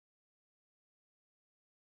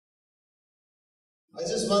I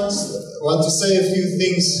just want to say a few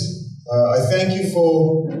things. I thank you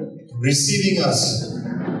for receiving us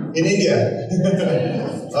in India.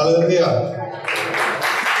 Hallelujah.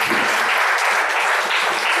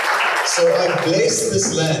 So I bless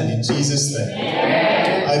this land in Jesus' name.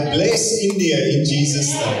 I bless India in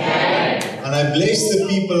Jesus' name. And I bless the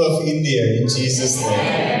people of India in Jesus'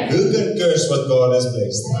 name. Who can curse what God has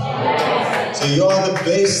blessed? So you are the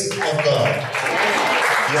blessed of God.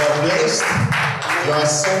 You are blessed. You are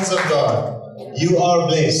sons of God. You are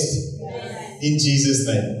blessed in Jesus'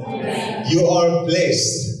 name. You are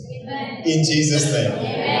blessed in Jesus' name.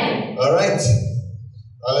 Alright?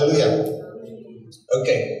 Hallelujah.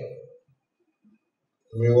 Okay.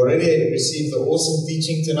 We already received the awesome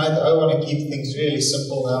teaching tonight. I want to keep things really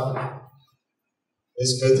simple now.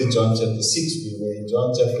 Let's go to John chapter 6. We were in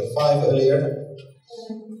John chapter 5 earlier.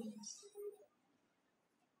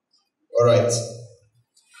 Alright.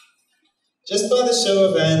 Just by the show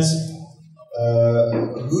of hands,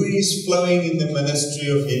 who is flowing in the ministry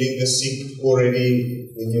of healing the sick already?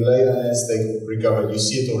 When you lay your hands, they recover. You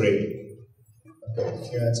see it already. Okay, a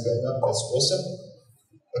few hands going up. That's awesome.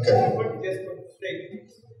 Okay.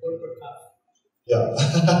 Yeah.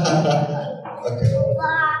 Okay.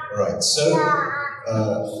 Alright. So,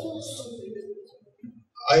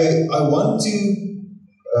 I want to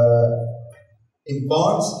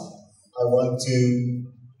impart, I want to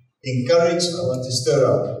encourage, I want to stir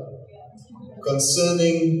up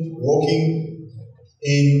concerning walking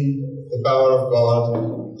in the power of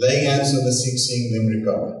God, laying hands on the sick, seeing them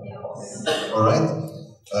recover. Alright?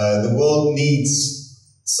 The world needs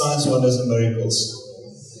signs, wonders, and miracles.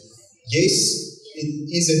 Yes, it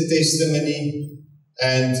is a testimony,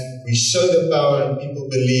 and we show the power, and people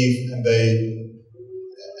believe, and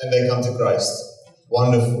they come to Christ.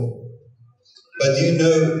 Wonderful. But you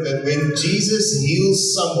know that when Jesus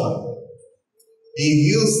heals someone, He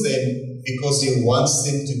heals them because He wants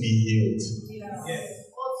them to be healed. Yes.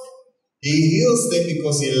 He heals them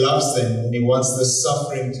because He loves them and He wants the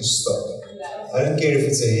suffering to stop. I don't care if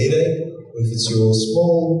it's a headache, or if it's your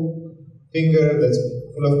small finger that's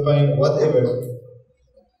full of pain, whatever.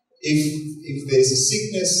 If there's a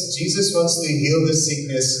sickness, Jesus wants to heal the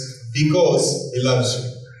sickness because He loves you.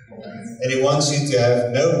 And He wants you to have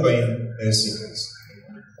no pain, no sickness.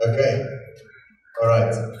 Okay?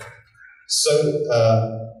 Alright. So,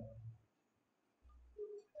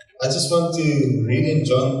 I just want to read in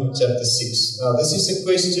John chapter 6. Now, this is a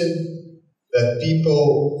question that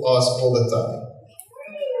people ask all the time.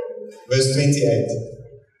 Verse 28.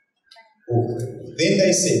 Then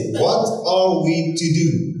they said, what are we to do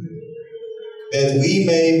that we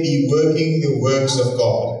may be working the works of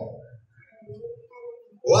God?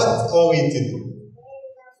 What are we to do?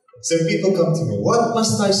 So people come to me, what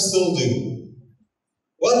must I still do?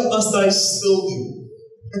 What must I still do?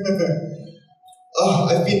 Oh,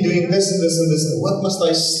 I've been doing this and this and this. What must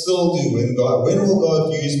I still do when will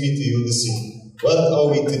God use me to heal the sick? What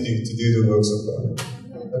are we to do the works of God?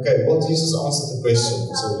 Okay, well, Jesus answered the question,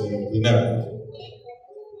 so we know.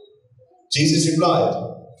 Jesus replied,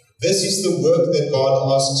 this is the work that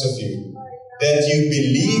God asks of you, that you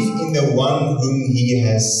believe in the one whom He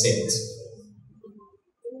has sent.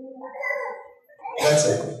 That's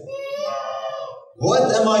it.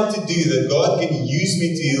 What am I to do that God can use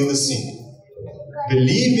me to heal the sick?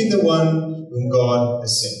 Believe in the one whom God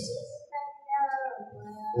has sent.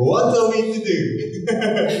 What are we to do?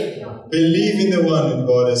 Believe in the one whom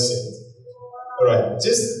God has sent. Alright,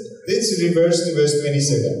 let's reverse to verse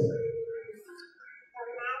 27.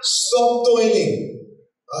 Stop toiling.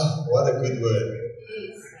 Ah, what a good word.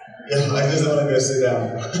 Yeah, I just want to go sit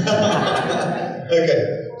down. Okay,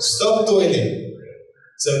 stop toiling.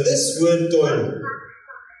 So this word toiling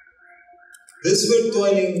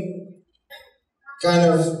kind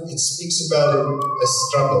of, it speaks about a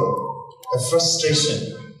struggle, a frustration.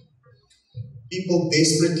 People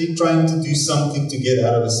desperately trying to do something to get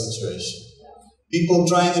out of a situation. People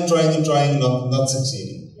trying and not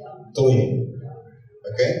succeeding. Toiling.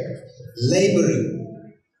 Okay?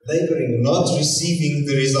 Laboring, not receiving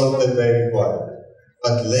the result that they require,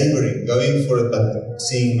 but laboring, going for it, but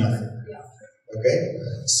seeing nothing. Okay?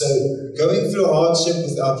 So, going through hardship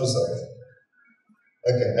without result.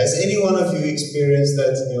 Okay, has any one of you experienced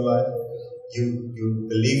that in your life? You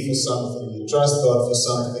believe for something, you trust God for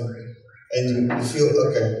something, and you feel,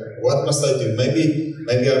 okay, what must I do? Maybe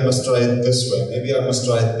I must try it this way, maybe I must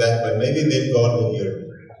try it that way, maybe then God will hear me.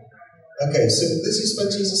 Okay, so this is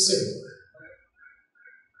what Jesus said.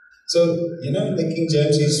 So, you know, in the King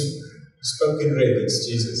James, He's spoken red, it's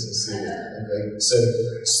Jesus. Okay, so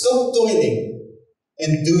stop toiling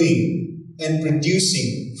and doing and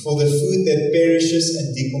producing for the food that perishes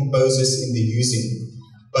and decomposes in the using,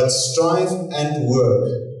 but strive and work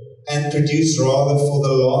and produce rather for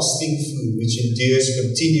the lasting food which endures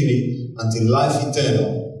continually unto life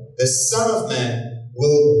eternal. The Son of Man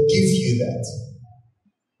will give you that.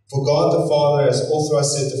 For God the Father has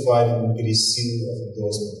authorized, certified, and will put his seal of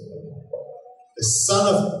endorsement upon you.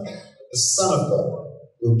 The Son of God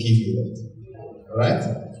will give you that. Alright?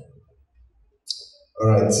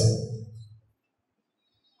 Alright.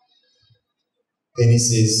 Then he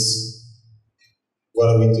says, what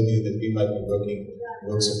are we to do that we might be working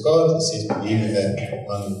works of God? He says, believe in that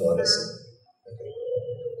one God has sent. Okay.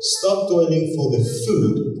 Stop toiling for the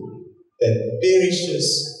food that perishes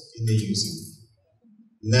in the using.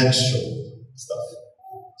 Natural stuff.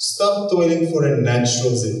 Stop toiling for a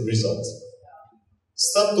natural result.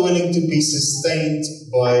 Stop toiling to be sustained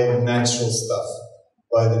by natural stuff,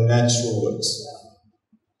 by the natural works.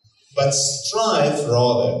 But strive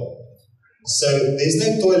rather. So there's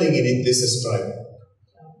no toiling in it, there's a striving.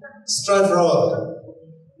 Strive rather.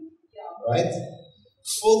 Right?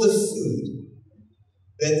 For the food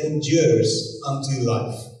that endures unto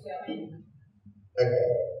life. Okay.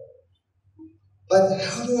 But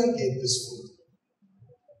how do I get this food?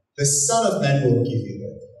 The Son of Man will give you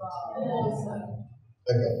that.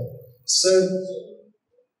 Okay. So,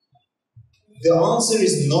 the answer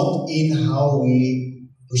is not in how we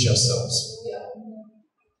push ourselves.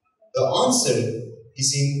 The answer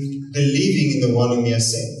is in believing in the one whom he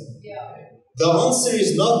has sent. The answer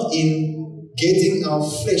is not in getting our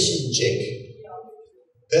flesh in check.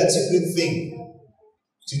 That's a good thing.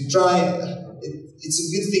 To try... It's a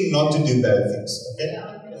good thing not to do bad things, okay?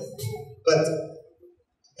 But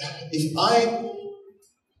if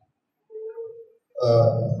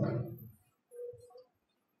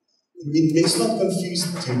let's not confuse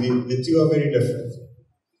the two. The two are very different.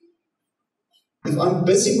 If I'm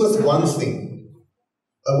busy with one thing,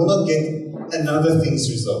 I will not get another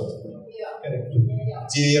thing's result.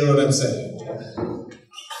 Do you hear what I'm saying?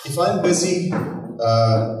 If I'm busy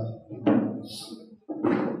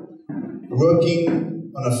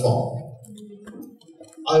working on a farm,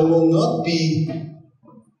 I will not be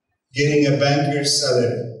getting a banker's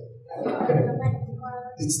salary.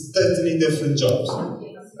 It's totally different jobs.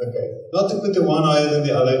 Okay. Not to put the one higher than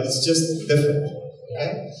the other, it's just different.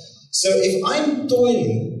 Okay? So if I'm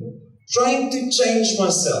toiling, trying to change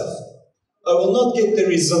myself, I will not get the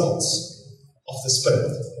results of the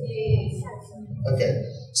Spirit. Okay.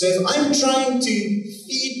 So if I'm trying to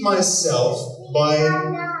feed myself by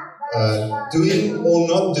doing or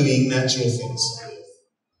not doing natural things,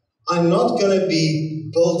 I'm not going to be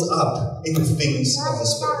built up in the things of the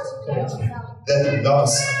Spirit that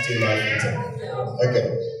lasts until life eternal.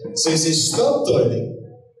 Okay. So he says, stop toiling,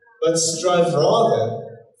 but strive rather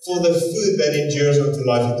for the food that endures unto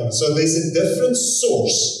life eternal. So there's a different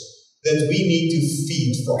source that we need to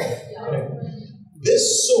feed from. Okay.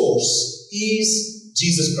 This source is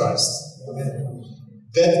Jesus Christ,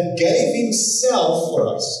 that gave himself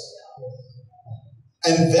for us.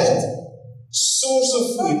 And that source of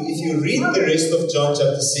food, if you read the rest of John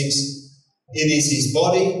chapter 6, it is his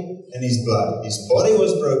body and his blood. His body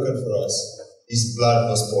was broken for us. His blood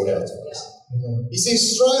was poured out for us. He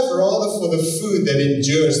says, strive rather for the food that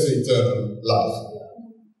endures to eternal life.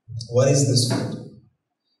 What is this food?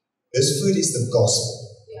 This food is the gospel.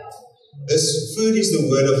 This food is the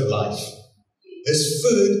word of life. This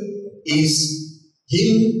food is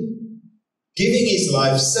him giving his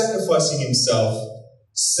life, sacrificing himself,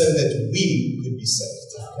 so that we could be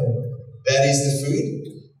saved. That is the food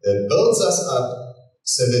that builds us up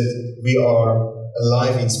so that we are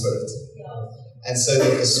alive in spirit. And so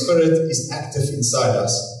that the Spirit is active inside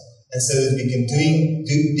us, and so that we can be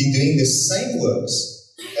doing the same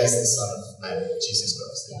works as the Son of Man, Jesus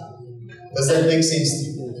Christ. Does that make sense to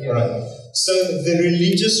you? Yeah. Right. So the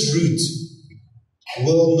religious root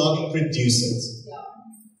will not produce it.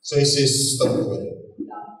 So he says, stop with it.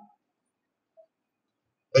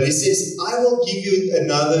 But he says, I will give you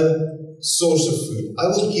another source of food. I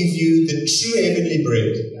will give you the true heavenly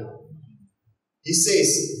bread. He says,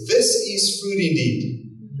 this is food indeed,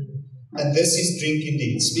 and this is drink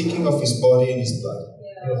indeed, speaking of his body and his blood.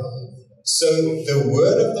 So the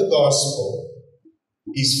word of the gospel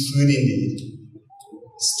is food indeed,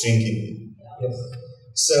 it's drink indeed.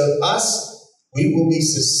 So us, we will be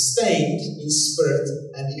sustained in spirit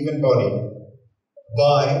and even body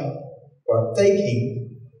by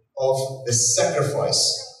partaking of the sacrifice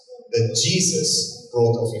that Jesus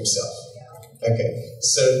brought of himself. Okay,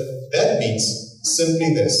 so that means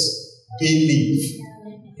simply this: believe.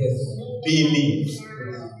 Believe.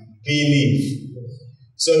 Believe.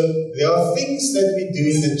 So there are things that we do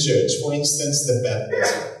in the church, for instance, the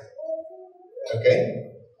baptism. Okay?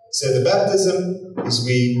 So the baptism is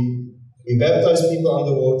we baptize people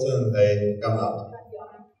underwater and they come out.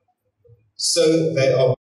 So they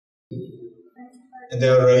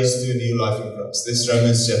are raised to a new life in Christ. This is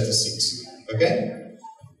Romans chapter 6. Okay?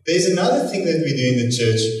 There's another thing that we do in the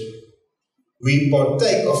church. We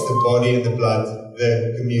partake of the body and the blood,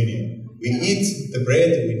 the communion. We eat the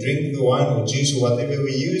bread, we drink the wine or juice or whatever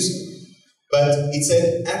we use, but it's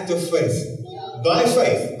an act of faith. By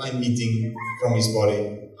faith, I'm eating from His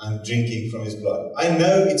body, I'm drinking from His blood. I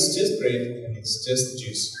know it's just bread and it's just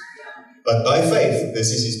juice, but by faith,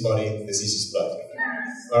 this is His body, this is His blood.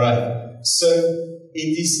 Alright, so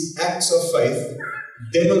it is acts of faith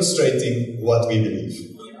demonstrating what we believe.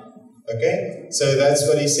 Okay, so that's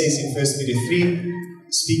what he says in 1 Peter 3,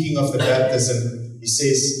 speaking of the baptism. He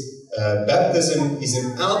says, baptism is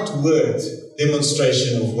an outward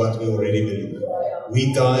demonstration of what we already believe.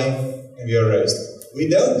 We die and we are raised. We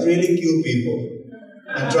don't really kill people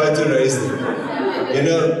and try to raise them. You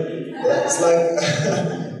know, it's like,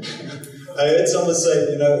 I heard someone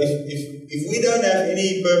say, you know, if we don't have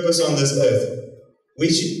any purpose on this earth, we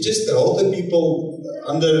should just hold the people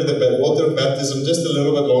under the water of baptism just a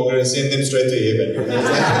little bit longer and send them straight to heaven.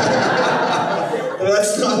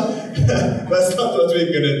 That's not what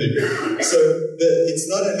we're going to do. So it's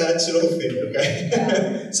not a natural thing,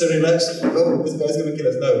 okay? So relax. Oh, this guy's going to kill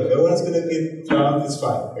us. No one's going to get drowned. It's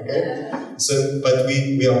fine, okay? So, but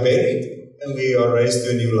we are buried and we are raised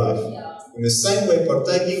to a new life. In the same way,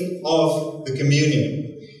 partaking of the communion,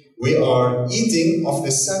 we are eating of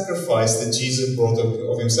the sacrifice that Jesus brought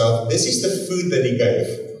of Himself. This is the food that He gave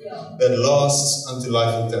that lasts unto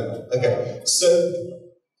life eternal. Okay, so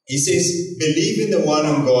He says, believe in the one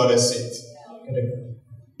whom God has sent.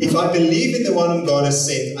 If I believe in the one whom God has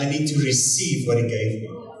sent, I need to receive what He gave me.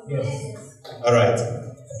 Yes. Alright,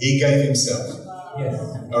 He gave Himself. Yes.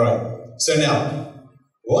 Alright, so now,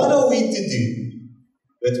 what are we to do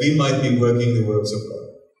that we might be working the works of God?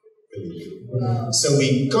 Believe. So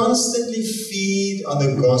we constantly feed on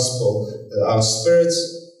the gospel that our spirits,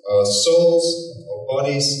 our souls, our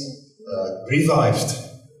bodies revived,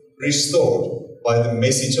 restored by the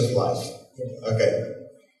message of life. Okay.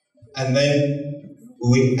 And then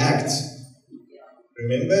we act.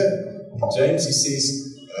 Remember, in James he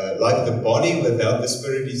says, like the body without the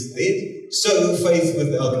spirit is dead, so faith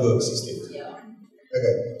without works is dead.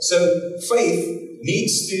 Okay. So faith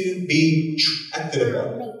needs to be acted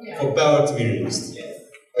upon for power to be released.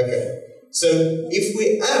 Okay. So if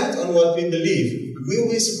we act on what we believe, we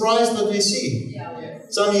will be surprised what we see.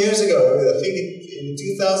 Some years ago, I think in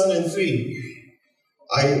 2003,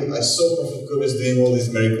 I saw Prophet Kobus doing all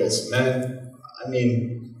these miracles. Man, I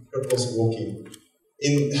mean, cripples walking.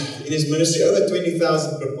 In his ministry, over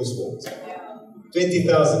 20,000 cripples walked.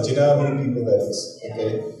 20,000, do you know how many people that is?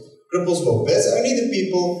 Okay. Cripples walk. That's only the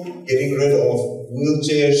people getting rid of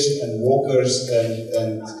wheelchairs and walkers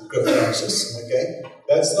and crutches. Okay?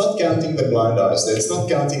 That's not counting the blind eyes. That's not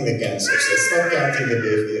counting the cancers. That's not counting the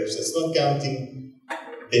deaf ears. That's not counting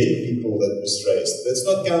dead people that was raised. That's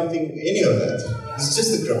not counting any of that. It's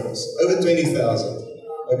just the cripples. Over 20,000.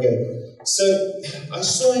 Okay. So I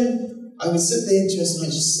saw him. I would sit there in church and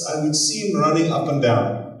I would see him running up and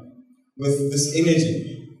down with this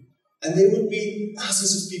energy. And there would be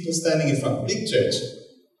thousands of people standing in front, big church.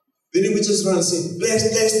 Then he would just run and say,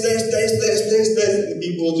 bless, bless, bless, bless, bless, bless, bless. And the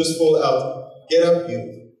people will just fall out. Get up,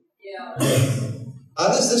 you. How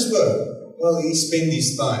does this work? Well, he spent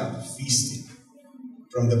his time feasting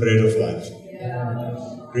from the bread of life.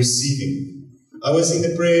 Receiving. I was in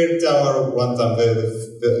the prayer tower one time,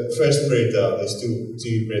 the first prayer tower. There's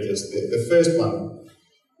two prayer towers there. The first one.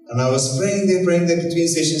 And I was praying there between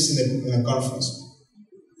sessions in a conference.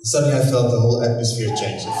 Suddenly I felt the whole atmosphere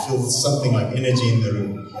change. I felt something like energy in the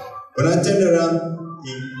room. When I turned around,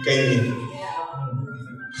 he came in.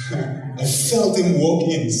 I felt him walk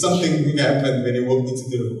in. Something happened when he walked into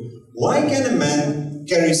the room. Why can a man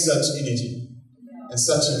carry such energy and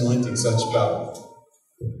such anointing, such power?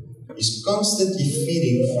 He's constantly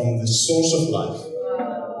feeding from the source of life,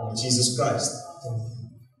 Jesus Christ.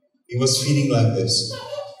 He was feeding like this.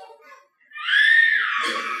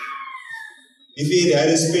 If he had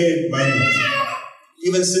a spare moment,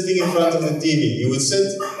 even sitting in front of the TV, he would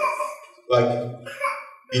sit like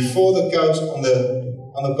before the couch on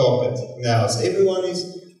the carpet in the house. Everyone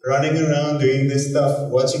is running around doing this stuff,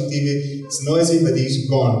 watching TV. It's noisy, but he's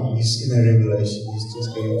gone. He's in a revelation. He's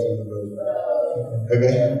just going through the word.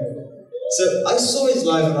 Okay? So I saw his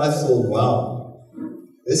life and I thought, wow,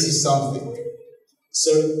 this is something.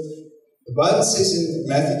 So The Bible says in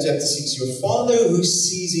Matthew chapter 6, your Father who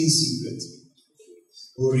sees in secret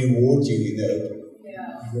will reward you in the open.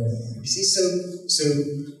 Yeah. You see, so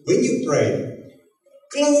when you pray,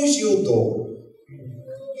 close your door.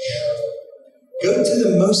 Go to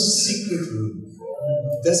the most secret room.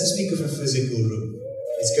 It doesn't speak of a physical room.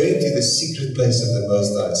 It's going to the secret place of the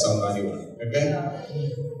Most High, Psalm 91. Okay? Yeah.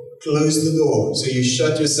 Close the door. So you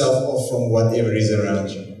shut yourself off from whatever is around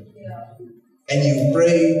you. Yeah. And you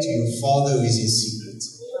pray to your Father who is in secret.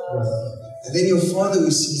 And then your Father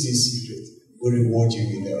who sees in secret will reward you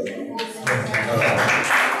in the open.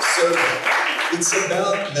 So it's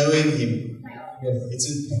about knowing Him.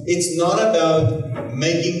 It's not about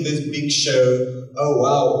making this big show, oh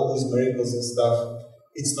wow, all these miracles and stuff.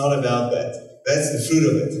 It's not about that. That's the fruit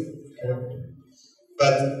of it.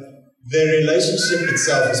 But the relationship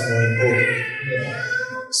itself is more important.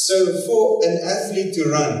 So for an athlete to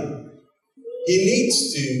run, he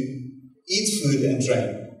needs to eat food and train.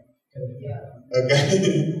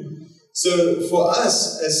 Okay? So for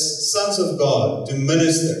us as sons of God to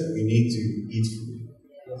minister, we need to eat food.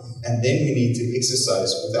 And then we need to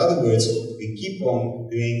exercise. With other words, we keep on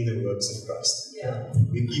doing the works of Christ.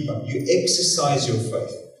 We keep on. You exercise your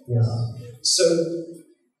faith. So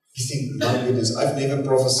you think, my goodness, I've never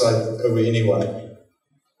prophesied over anyone.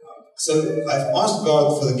 So I've asked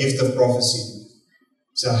God for the gift of prophecy.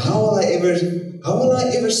 So how will I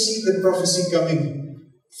ever see the prophecy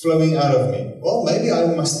flowing out of me? Well, maybe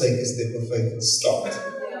I must take a step of faith and start.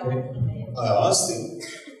 I asked Him.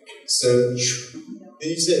 So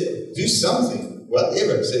he said, do something,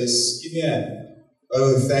 whatever. He says, give me a hand.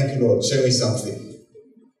 Oh, thank you, Lord, show me something.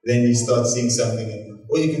 Then you start seeing something.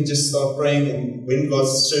 Or you can just start praying, and when God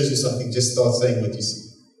shows you something, just start saying what you see.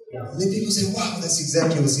 And then people say, wow, that's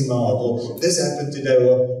exactly what's in my heart. Or this happened today.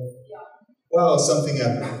 Or, wow, something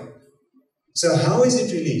happened. So how is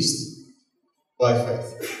it released? By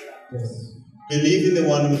faith. Believe in the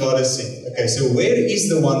one whom God has sent. Okay, so where is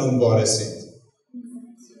the one whom God has sent?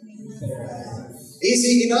 Is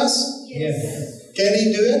He in us? Yes. Can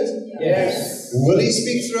He do it? Yes. Will He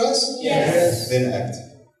speak through us? Yes. Then act.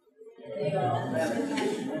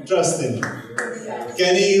 Trust Him.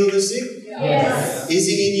 Can He heal the sick? Yes. Is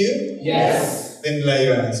He in you? Yes. Then lay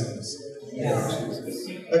your hands on the sick. Yes.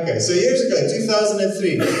 Okay, so years ago,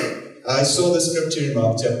 2003, I saw the scripture in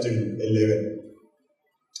Mark chapter 11,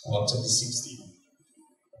 Mark chapter 16.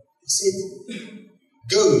 It said,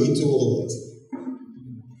 go into all the world.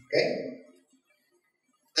 Okay?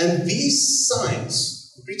 And these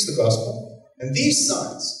signs, preach the gospel, and these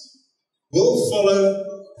signs will follow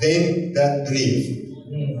them that believe.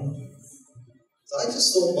 So I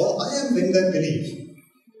just thought, well, I am them that believe.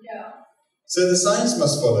 So the signs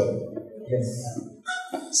must follow.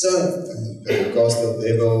 So they will cast out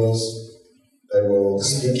devils, they will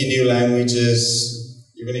speak in new languages,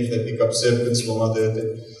 even if they pick up serpents, will not hurt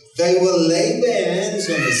them. They will lay their hands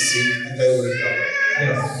on the sick and they will recover.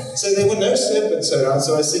 So there were no serpents around,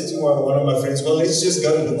 so I said to one of my friends, well, let's just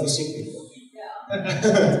go and look for sick people.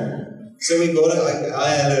 So we got I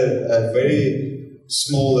had a very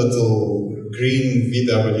small little green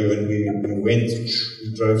VW, and we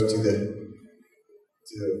drove to the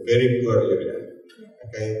very poor area,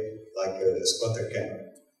 okay, like a squatter camp.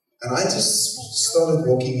 And I just started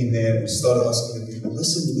walking in there and started asking the people,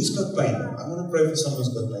 listen, who's got pain? I want to pray for someone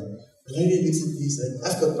who's got pain. The lady looks at me and said,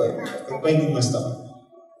 I've got pain. I've got pain in my stomach.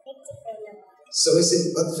 So I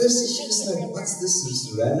said, but first she was like, what's this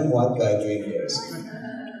random white guy doing here?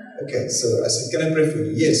 Okay, so I said, can I pray for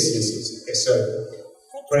you? Yes. Okay, so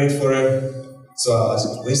prayed for her. So I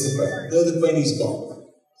asked, where's the pain? No, the pain is gone.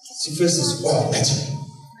 She first says, wow, magic.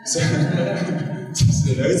 So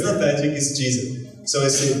no, it's not magic, it's Jesus. So I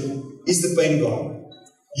said, is the pain gone?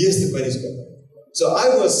 Yes, the pain is gone. So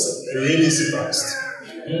I was really surprised.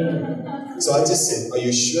 So I just said, are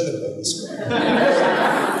you sure the pain is gone?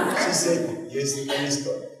 She said, yes, the pain is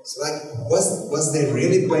gone. So like, was there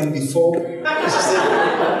really pain before? She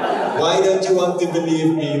said, why don't you want to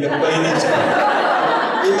believe me? The pain is gone.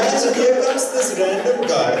 Imagine, here comes this random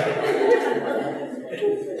guy.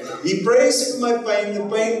 He prays for my pain, the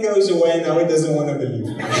pain goes away, now he doesn't want to believe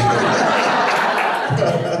me.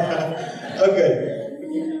 Okay.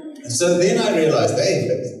 So then I realized, hey,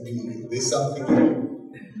 there's something here.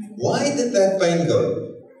 Why did that pain go?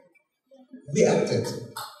 We acted.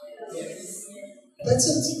 That's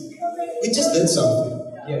it. We just did something.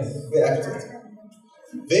 Yes. We acted.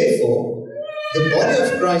 Therefore, the body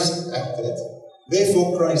of Christ acted.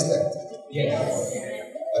 Therefore, Christ acted. Yes.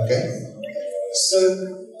 Okay? So,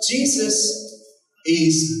 Jesus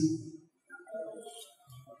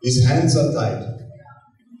his hands are tied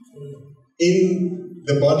in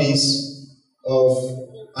the bodies of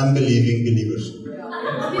unbelieving believers.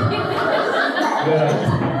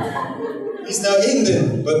 He's now in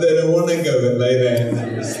them, but they don't want to go and lay their hands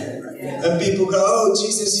on this. And people go, oh,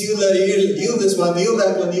 Jesus, heal this one, heal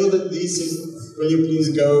that one, heal that. He says, will you please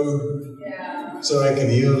go so I can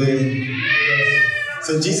heal them?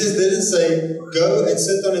 So Jesus didn't say, go and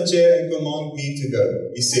sit on a chair and command me to go.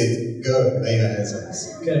 He said, go, lay your hands on us.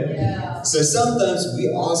 So sometimes we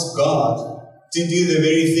ask God to do the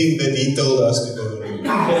very thing that He told us to go and do.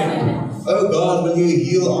 Oh God, will you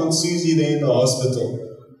heal Aunt Susie there in the hospital?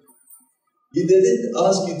 He didn't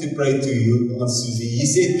ask you to pray to heal Aunt Susie. He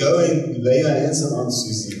said, go and lay your hands on Aunt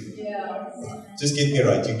Susie. Just get me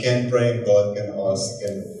right. You can pray and God can ask.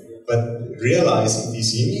 But realize it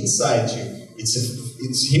is Him inside you. It's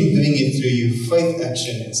Him doing it through you. Faith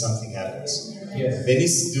action and something happens. Yes. Then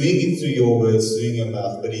He's doing it through your words, through your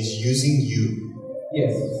mouth. But He's using you.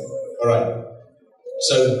 Yes. Alright.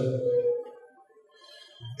 So,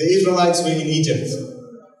 the Israelites were in Egypt.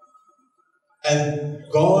 And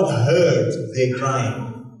God heard their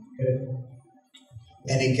crying.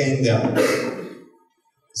 And He came down. He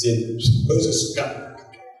said, Moses, come.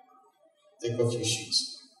 Take off your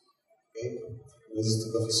shoes. Okay? Moses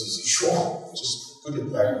took off his shoes. Sure. Just put it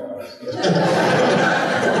back on.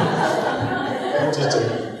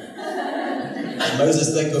 Moses,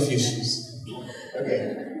 take off your shoes. Okay.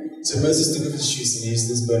 So Moses took off his shoes and here's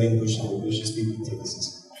this burning bush, and the bush is speaking to him. He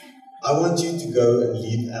says, I want you to go and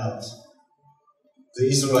lead out the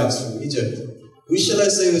Israelites from Egypt. Who shall I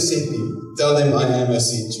say who sent me? Tell them I am, I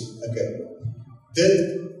sent you. Okay.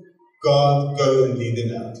 Did God go and lead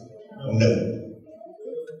them out? No.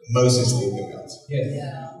 Moses led them out. Yes.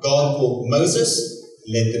 God called Moses,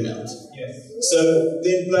 led them out. Yes. So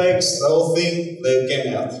 10 plagues, the whole thing, they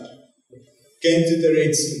came out. Came to the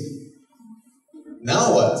Red Sea.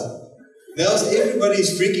 Now what? Now everybody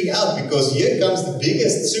is freaking out because here comes the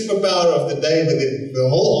biggest superpower of the day with the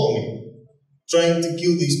whole army trying to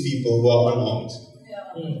kill these people who are unarmed.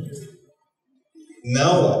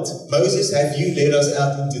 Now what? Moses, have you led us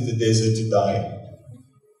out into the desert to die?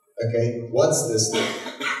 Okay, what's this thing?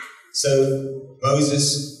 So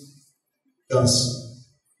Moses comes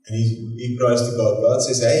and he cries to God. God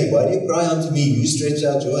says, hey, why do you cry unto me? You stretch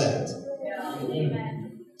out your hand.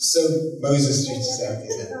 So Moses stretches out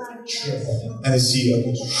his hand. And the sea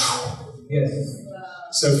opens. Yes.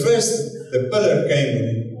 So first the pillar came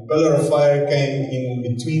in. A pillar of fire came in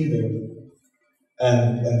between them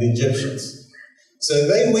and the Egyptians. So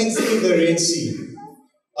they went through the Red Sea.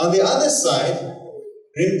 On the other side,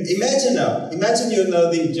 imagine you're now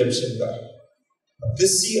the Egyptian guy. The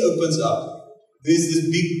sea opens up. There's this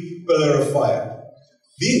big pillar of fire.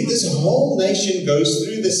 This whole nation goes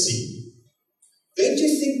through the sea. Don't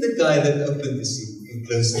you think the guy that opened the sea can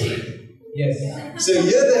close the door? Yes. So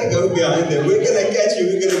here they go behind them. We're going to catch you.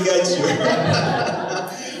 We're going to catch you.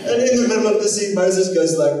 And in the middle of the sea, Moses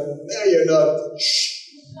goes like, no, you're not. Shh.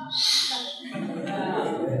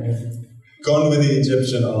 Gone with the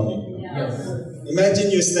Egyptian army. Yes.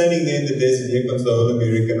 Imagine you're standing there in the desert. Here comes the whole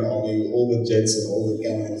American army with all the jets and all the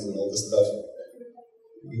cannons and all the stuff.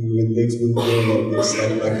 Your legs would go like this,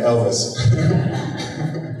 like Elvis.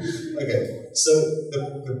 Okay, so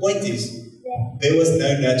the point is, there was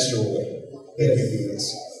no natural way they could do this.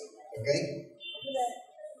 Okay?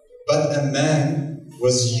 But a man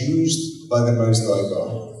was used by the Most High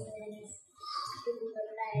God.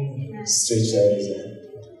 Stretched out his hand.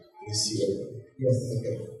 You see it? Yes.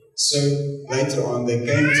 Okay. So later on, they came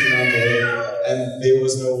to Mount Horeb and there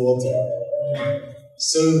was no water.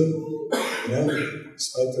 So,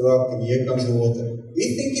 spoke the rock and here comes the water. We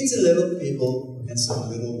think it's a little pebble and some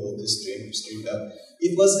little water streamed up.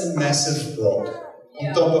 It was a massive rock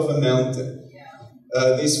on top of a mountain.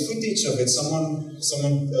 There's footage of it. Someone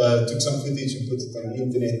took some footage and put it on the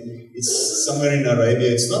internet. It's somewhere in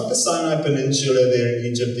Arabia. It's not the Sinai Peninsula there in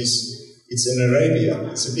Egypt. It's in Arabia.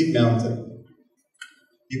 It's a big mountain.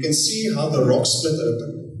 You can see how the rock split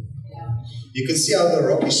open. You can see how the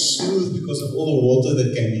rock is smooth because of all the water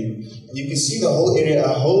that came in. And you can see the whole area,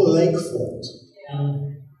 a whole lake formed.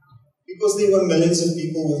 Because there were millions of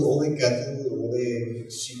people with all their cattle, with all their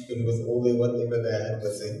sheep, and with all their whatever they had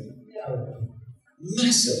with them.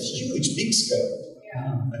 Massive, huge, big scale.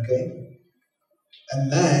 Okay? A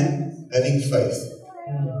man having faith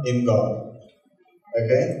in God.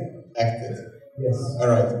 Okay? Acted. Yes.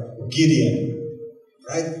 Alright. Gideon.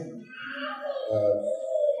 Right?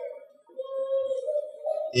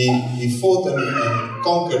 He fought and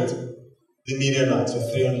conquered the Midianites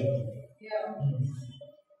with 300 men.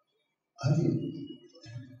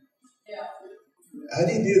 How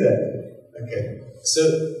do you do that? Okay. So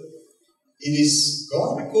it is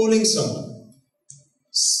God calling someone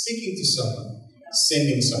speaking to someone,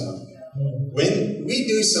 sending someone. When we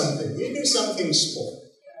do something small.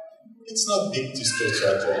 It's not big to stretch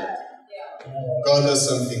out your hand. God does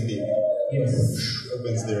something big.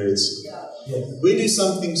 Opens the Red Sea. We do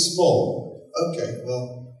something small. Okay,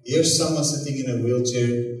 well, here's someone sitting in a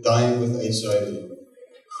wheelchair, dying with HIV.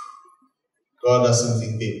 God does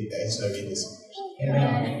something big. The HIV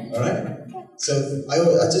disappears. Alright? So,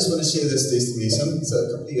 I just want to share this testimony.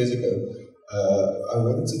 A couple of years ago, I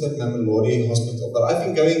went to that Mamelodi hospital, but I've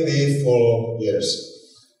been going there for years.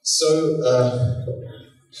 So,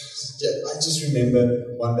 I just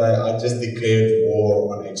remember one day I just declared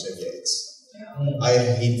war on HIV/AIDS. I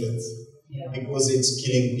hate it because it's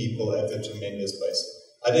killing people at a tremendous pace.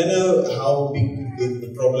 I don't know how big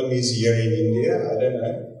the problem is here in India. I don't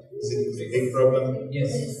know. Is it a big problem?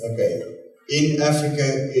 Yes. Okay. In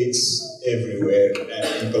Africa, it's everywhere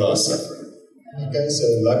and people are suffering. Okay, so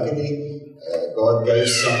luckily, God gave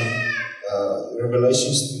some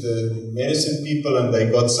revelations to the medicine people and they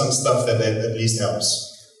got some stuff that at least helps.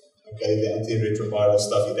 Okay, the antiretroviral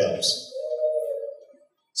stuff, it helps.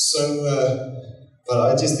 So, but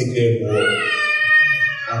I just declared war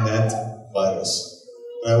on that virus.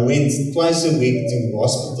 And I went twice a week to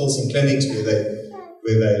hospitals and clinics where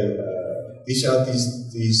they dish out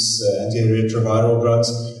these antiretroviral drugs,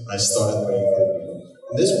 and I started praying for people.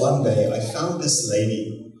 And this one day, I found this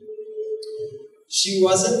lady. She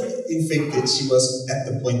wasn't infected, she was at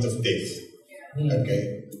the point of death.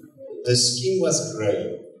 Okay, her skin was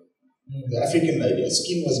grey. The African lady, her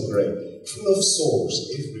skin was grey, full of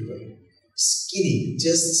sores everywhere. Skinny,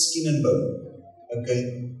 just skin and bone. Okay?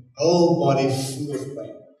 Whole body full of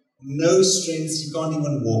pain. No strength, she can't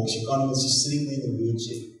even walk, she's sitting there in the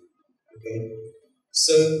wheelchair. Okay?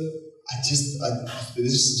 So,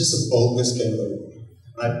 this is just a boldness came over me.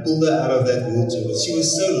 And I pulled her out of that wheelchair, but she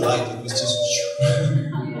was so light, it was just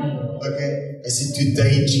okay? I said,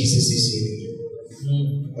 today Jesus is healing you.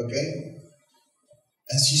 Okay?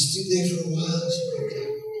 And she stood there for a while.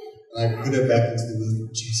 And I put her back into the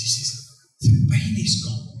wheelchair. She says, the pain is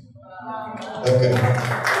gone. Okay.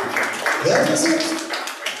 That was it.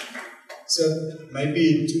 So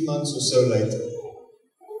maybe 2 months or so later,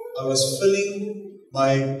 I was filling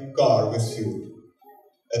my car with fuel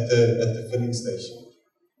at the filling station.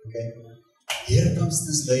 Okay. Here comes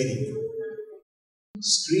this lady.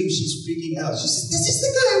 Screams, she's freaking out. She says, this is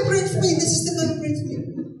the guy who prayed for me. This is the guy who prayed for me.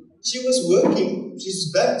 She was working,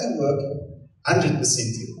 she's back to work, 100%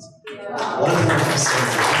 healed. 100%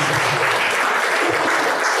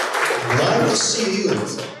 Why was she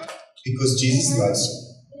healed? Because Jesus loves her.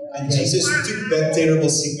 And Jesus took that terrible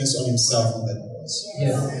sickness on himself on that cross.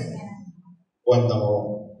 Point number one.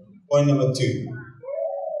 Point number two.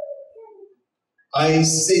 I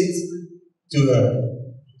said to her,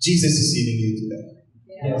 Jesus is healing you today.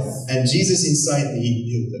 And Jesus inside me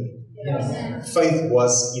healed her. Faith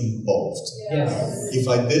was involved. If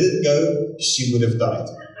I didn't go, she would have died.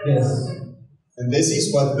 And this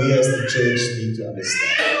is what we as the church need to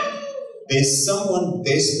understand. There's someone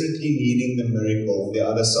desperately needing the miracle on the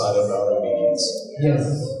other side of our obedience.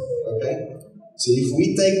 Okay? So if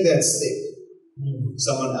we take that step,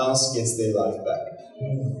 someone else gets their life back.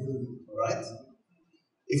 Alright?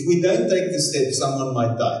 If we don't take the step, someone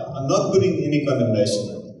might die. I'm not putting any condemnation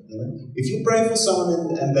on it. You know? If you pray for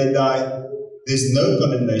someone and they die, there's no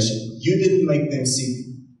condemnation. You didn't make them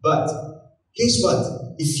sick. But guess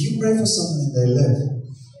what? If you pray for someone and they live,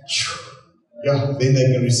 then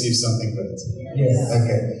they can receive something great.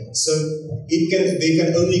 Okay. So they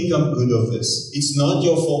can only come good of this. It's not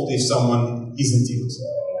your fault if someone isn't healed.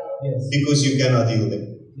 Because you cannot heal them.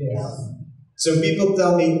 So people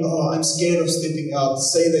tell me, oh, I'm scared of stepping out.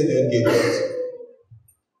 Say they don't get it.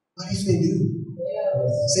 What if they do?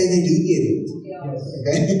 Say they do get it.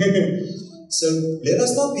 Okay? So let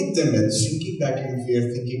us not be timid, shrinking back in fear,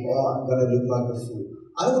 thinking, oh, I'm going to look like a fool.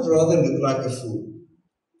 I would rather look like a fool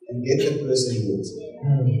and get the person healed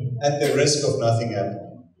at the risk of nothing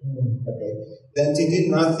happening. Okay? Than to do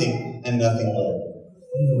nothing and nothing will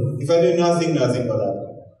happen. If I do nothing, nothing will happen.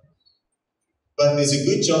 But there's a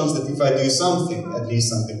good chance that if I do something, at least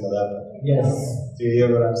something will happen. Do you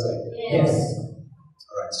hear what I'm saying?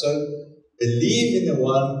 Alright, so believe in the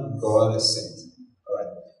one God has sent.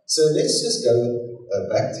 Alright, so let's just go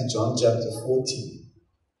back to John chapter 14.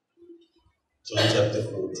 John chapter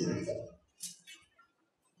 14.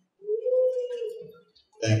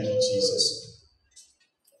 Thank you, Jesus.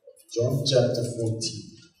 John chapter 14.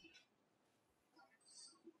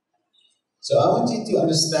 So I want you to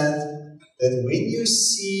understand that when you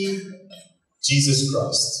see Jesus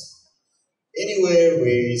Christ, anywhere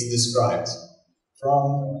where he's described,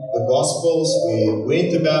 from the Gospels, we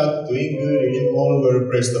went about doing good, healing all who were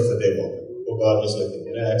oppressed of the devil. For God was with him.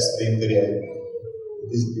 Acts 10:38.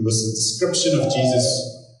 It was a description of Jesus,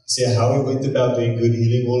 say how he went about doing good,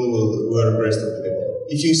 healing all who were oppressed of the devil.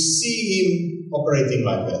 If you see him operating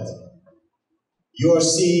like that, you are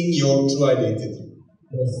seeing your true identity.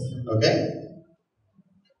 Yes. Okay?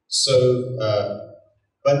 So,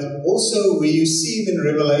 but also where you see him in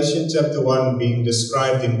Revelation chapter 1 being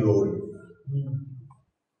described in glory,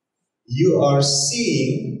 you are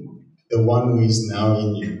seeing the one who is now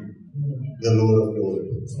in you, the Lord of glory.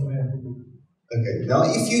 Okay, now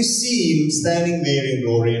if you see him standing there in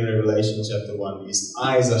glory in Revelation chapter 1, his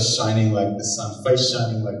eyes are shining like the sun, face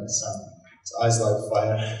shining like the sun, his eyes like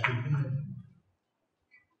fire.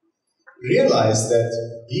 Realize that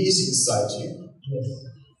he is inside you. Yes.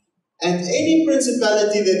 And any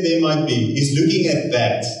principality that there might be is looking at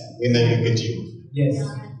that when they look at you. Yes.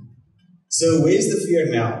 So where's the fear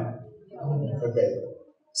now? Okay,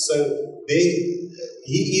 so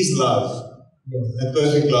he is love. Yes. And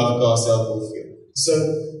perfect love casts out all fear. So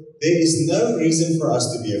there is no reason for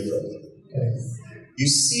us to be afraid. Yes. You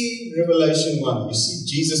see Revelation 1, you see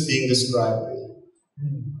Jesus being described there.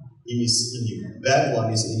 He is in you. That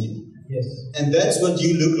one is in you. Yes. And that's what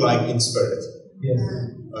you look like in spirit. Yes.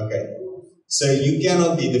 Okay. So you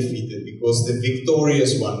cannot be defeated because the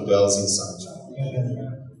victorious one dwells inside you.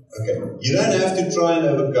 Okay. You don't have to try and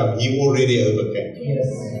overcome. He already overcame.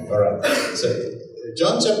 Yes. Alright. So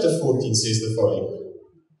John chapter 14 says the following.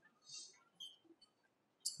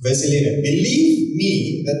 Verse 11. Believe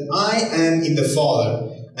me that I am in the Father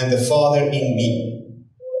and the Father in me.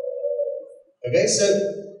 Okay, so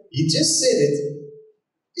he just said it.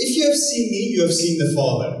 If you have seen me, you have seen the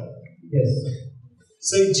Father. Yes.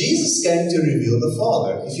 So Jesus came to reveal the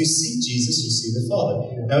Father. If you see Jesus, you see the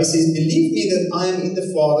Father. Now he says, believe me that I am in the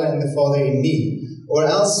Father and the Father in me. Or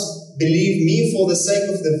else believe me for the sake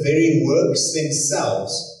of the very works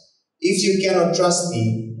themselves. If you cannot trust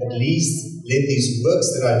me, at least let these works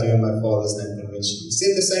that I do in my Father's name convince you. He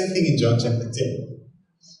said the same thing in John chapter 10.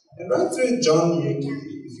 And right through John, if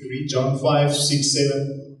you read John 5, 6,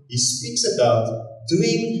 7, he speaks about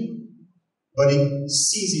doing what he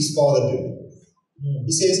sees his Father doing.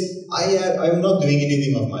 He says, I am not doing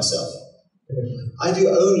anything of myself. I do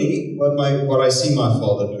only what I see my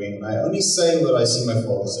Father doing. And I only say what I see my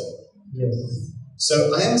Father say. Yes.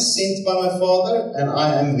 So I am sent by my Father, and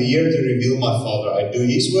I am here to reveal my Father. I do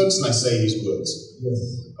His works and I say His words. Yes.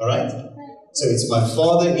 Alright? So it's my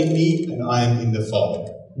Father in me, and I am in the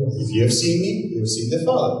Father. Yes. If you have seen me, you have seen the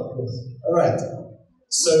Father. Yes. Alright.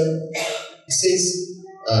 So it says,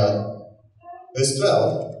 verse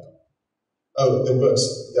 12. Oh, the works.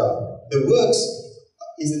 Yeah. The works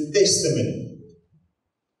is a testimony.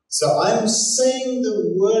 So I'm saying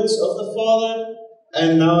the words of the Father,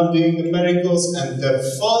 and now I'm doing the miracles, and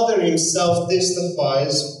the Father Himself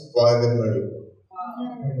testifies by the miracle.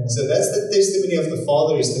 So that's the testimony of the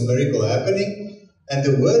Father, is the miracle happening, and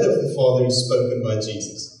the word of the Father is spoken by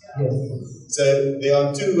Jesus. Yes. So there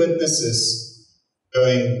are two witnesses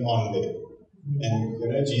going on there.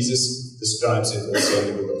 And Jesus describes it also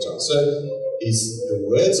in the book of John. So it's the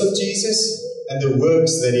words of Jesus and the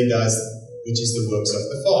works that He does, which is the works of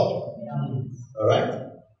the Father. Alright?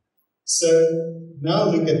 So now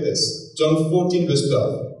look at this. John 14 verse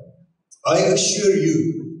 12. I assure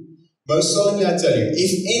you, most solemnly I tell you,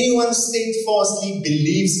 if anyone steadfastly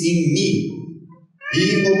believes in me,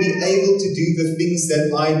 he will be able to do the things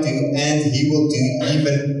that I do, and he will do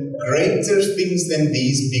even greater things than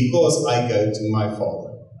these, because I go to my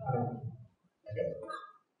Father. Okay.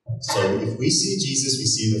 So if we see Jesus, we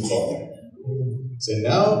see the Father. So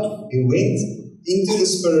now He went into the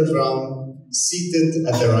spirit realm, seated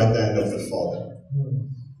at the right hand of the Father.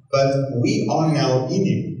 But we are now in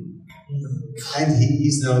Him, and He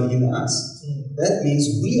is now in us. That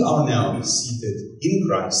means we are now seated in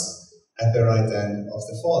Christ at the right hand of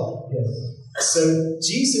the Father. Yes. So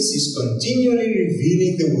Jesus is continually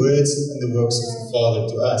revealing the words and the works of the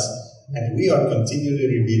Father to us, and we are continually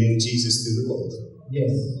revealing Jesus to the world.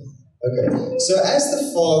 Yes. Okay, so as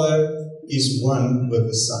the Father is one with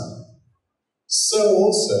the Son, so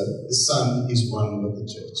also the Son is one with the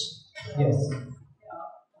church. Yes.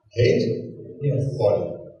 Head, Yes.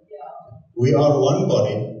 body. We are one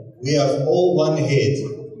body. We have all one head,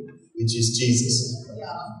 which is Jesus.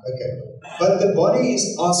 Okay. But the body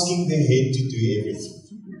is asking the head to do everything.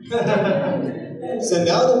 So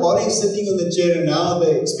now the body is sitting on the chair, and now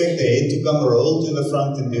they expect the head to come roll to the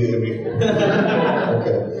front and do everything.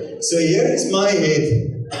 Okay. So here is my head.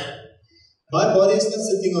 My body is not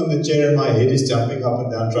sitting on the chair, and my head is jumping up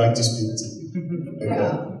and down trying to speak to me.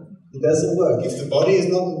 Okay. It doesn't work. If the body is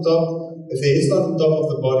not on top, if the head is not on top of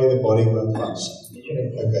the body won't function.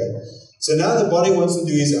 Okay. So now the body wants to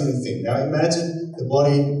do his own thing. Now imagine the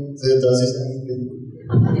body that does his own thing.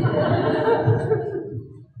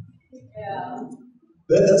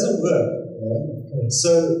 That doesn't work.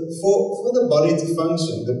 So for the body to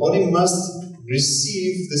function, the body must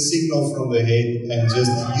receive the signal from the head and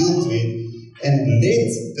just yield to it and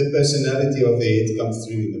let the personality of the head come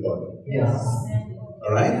through in the body. Yes.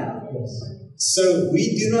 Alright? Yes. So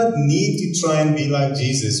we do not need to try and be like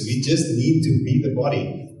Jesus. We just need to be the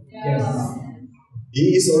body. Yes.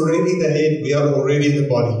 He is already the head. We are already the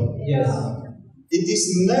body. Yes. It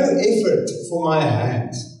is no effort for my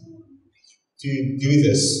hand to do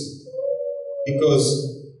this. Because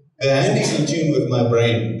the hand is in tune with my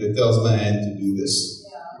brain that tells my hand to do this.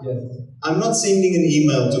 Yes. I'm not sending an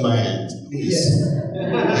email to my hand. Please. Yes.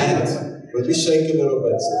 Hand, would you shake a little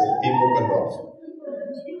bit so that people can laugh?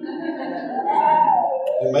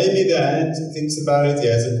 And maybe the hand thinks about it. He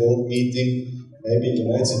has a board meeting. Maybe,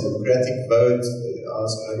 it's a democratic vote. They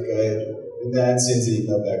ask, okay. And the hand sends an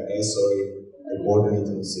email back. No, sorry. The board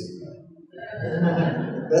meeting is sitting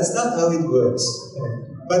there. That's not how it works.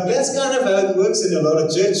 But that's kind of how it works in a lot of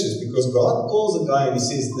churches, because God calls a guy and he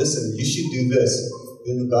says, listen, you should do this.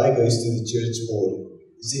 Then the guy goes to the church board.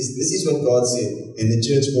 He says, this is what God said. And the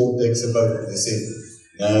church board takes a vote and they say,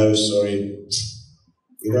 no, sorry,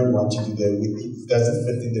 we don't want you to do it. It doesn't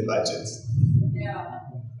fit in the budget. Yeah.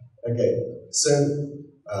 Okay, so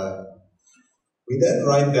we don't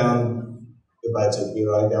write down the budget, we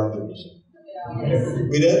write down the vision. Yeah.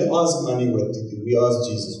 We don't ask money what to do, we ask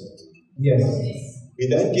Jesus what to do. Yes. We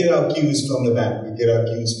don't get our cues from the bank, we get our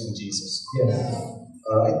cues from Jesus. Yes.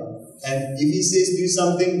 Alright? And if he says do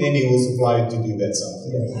something, then he will supply to do that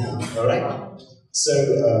something. Yes. Alright? So,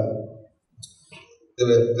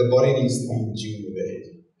 the body needs to be in tune with the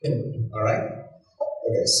head. Alright?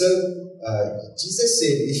 Okay, so, Jesus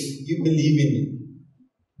said, if you believe in me,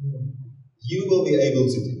 you will be able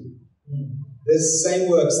to do the same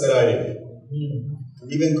works that I did.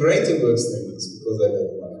 Even greater works than these, because I go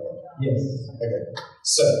to my Father. Yes. Okay.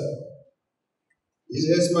 So,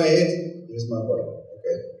 here's my head, here's my body.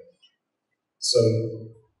 Okay. So,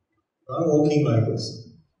 I'm walking like this.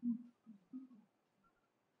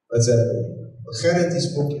 What's happening? GERRIT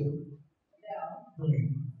is walking.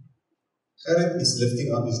 GERRIT is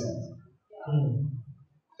lifting up his hand.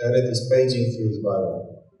 GERRIT is paging through his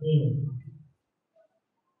Bible.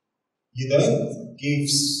 You don't give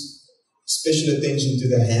special attention to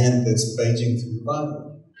the hand that's paging through the Bible.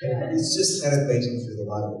 It's just GERRIT paging through the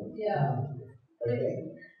Bible. Okay?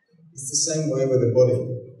 It's the same way with the body.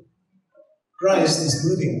 Christ is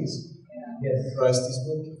moving us. Yes. Christ is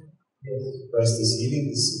working. Yes. Christ is healing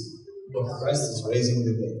the sick. Yes. Christ is raising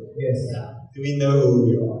the dead. Yes. Do we know who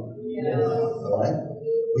we are? Yes. Alright?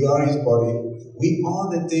 We are his body. We are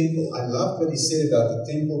the temple. I love what he said about the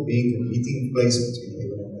temple being the meeting place between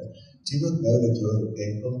heaven and earth. Do you not know that you are the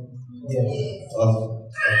temple of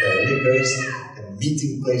the Holy Ghost, the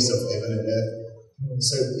meeting place of heaven and earth?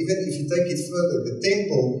 So even if you take it further, the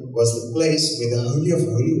temple was the place where the Holy of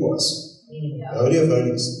Holies was. The Holy of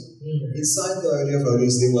Holies. Inside the Holy of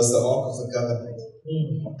Holies there was the Ark of the Covenant.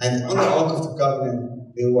 And on the Ark of the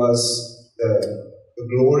Covenant there was the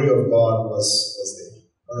glory of God was there.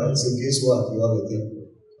 Alright, so guess what? You are the temple.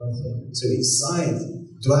 So inside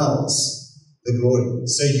dwells the glory.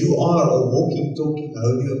 So you are a walking, talking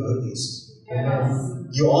Holy of Holies.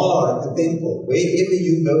 You are the temple. Wherever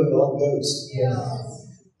you go, God goes.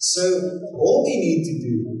 So all we need to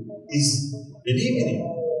do is believe in Him.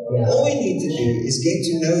 All we need to do is get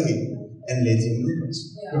to know Him and let Him move us.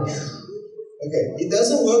 Okay, it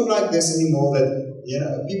doesn't work like this anymore that,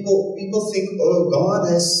 people think, oh,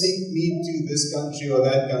 God has sent me to this country or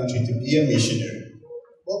that country to be a missionary.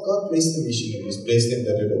 Well, God bless the missionaries, bless them,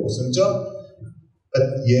 they did an awesome job. But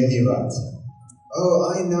hear me right.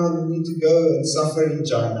 Oh, I now need to go and suffer in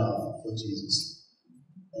China for Jesus.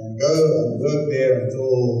 And go and work there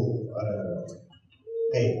until, I don't know what.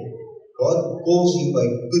 Hey, God calls you by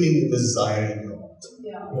putting a desire in your heart.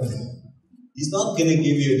 He's not going to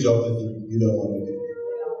give you a job that you don't want to do.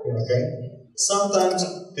 Okay? Sometimes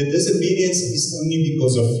the disobedience is only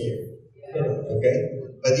because of fear. Okay?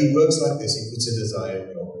 But He works like this. He puts a desire in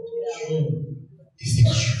your heart. You think,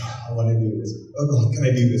 I want to do this. Oh God, can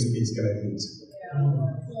I do this? Please, can I do this?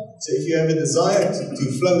 So if you have a desire to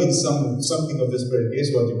flow in something of the Spirit,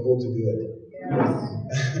 guess what? You're called to do it.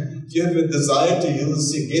 If you have a desire to heal the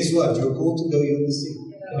sick, guess what? You're called to go heal the sick.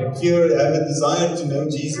 If you have a desire to know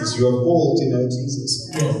Jesus, you are called to know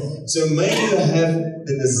Jesus. So may you have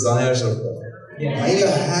the desires of God. May you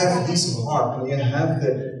have His heart. May you have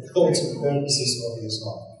the thoughts and purposes of his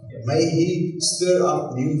heart. May he stir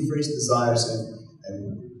up new, fresh desires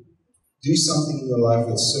and do something in your life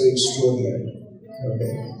that's so extraordinary.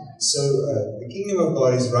 Okay? So, the kingdom of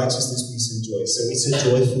God is righteousness, peace, and joy. So, it's a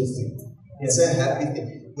joyful thing. It's a happy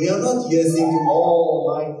thing. We are not here thinking,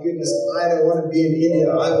 oh my goodness, I don't want to be in India,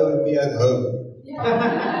 I want to be at home.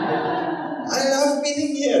 I love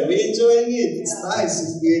being here, we're enjoying it, it's nice.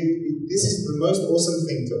 This is the most awesome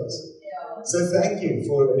thing to us. So thank you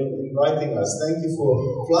for inviting us. Thank you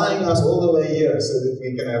for flying us all the way here so that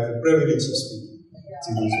we can have the privilege to speak to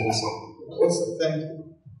these also. Thank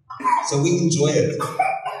you. So we enjoy it.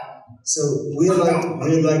 So we're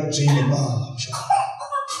like dreaming,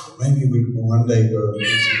 maybe we will one day go and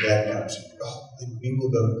preach in that country. We will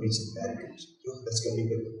go and preach in that country. That's going to be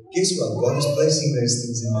good. Guess what? God is placing those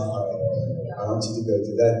things in my heart. I want you to go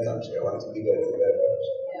to that country. I want you to go to that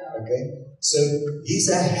country. Okay? So He's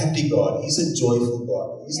a happy God. He's a joyful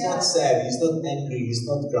God. He's not sad. He's not angry. He's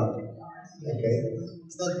not grumpy. Okay?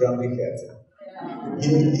 He's not grumpy cat.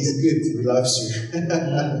 He's good. He loves you.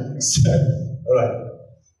 So, all right.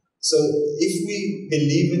 So if we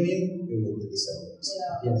believe in Him, we will do the same things.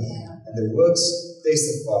 And the works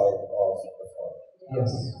testify of the Father.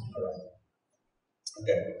 All right.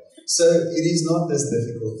 Okay. So it is not this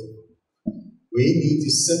difficult. We need to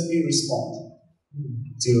simply respond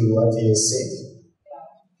to what He has said.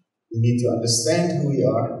 We need to understand who we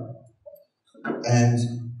are and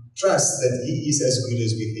trust that He is as good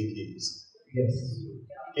as we think He is.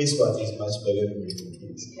 Guess what? He's much better than we think He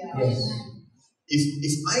is.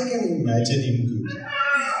 If I can imagine Him good,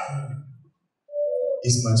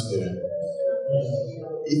 He's much better.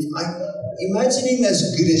 If I imagine Him as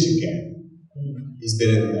good as you can, He's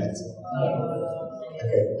better than that.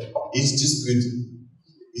 Okay? He's just good.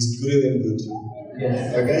 He's gooder than good.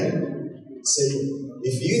 Okay? So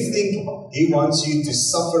if you think He wants you to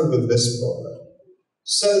suffer with this problem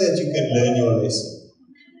so that you can learn your lesson,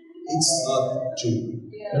 it's not true.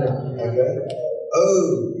 Okay?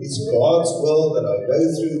 Oh, it's God's will that I go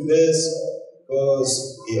through this because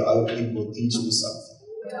He will teach me something.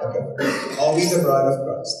 Okay? Are we the bride of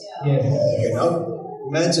Christ? Okay, now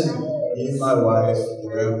imagine me and my wife, we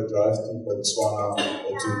drive to Botswana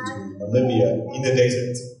or to Namibia in the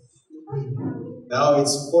desert. Now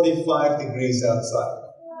it's 45 degrees outside.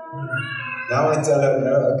 Now I tell her,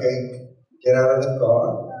 no, okay, get out of the car,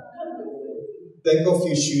 take off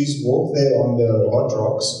your shoes, walk there on the hot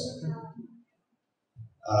rocks.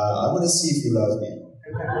 I want to see if you love me.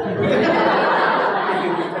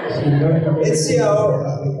 Let's see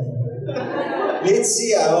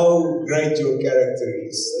how great your character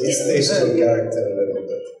is. Let's test your character a little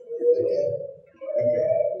bit. Okay.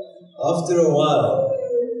 After a while,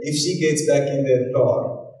 if she gets back in that car,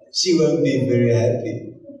 she won't be very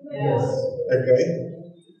happy. Okay?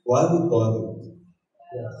 Why would God do it?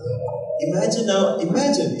 Imagine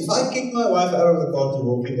if I kick my wife out of the car to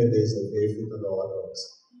walk in the desert barefoot on the hot rocks.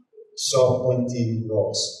 Sharp, pointy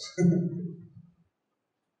rocks.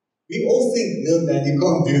 We all think, no man, you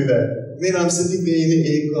can't do that. Then I'm sitting there in the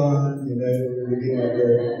aircon, looking at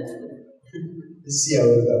her. Let's see how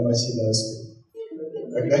much she loves me.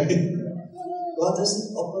 Okay? God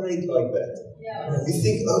doesn't operate like that. You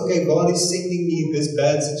think, okay, God is sending me this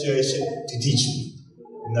bad situation to teach me.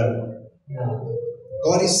 No.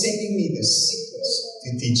 God is sending me this sickness to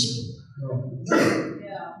teach me.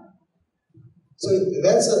 So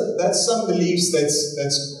that's some beliefs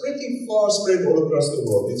that's pretty far spread all across the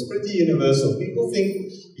world. It's pretty universal. People think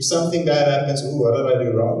if something bad happens, oh, what did I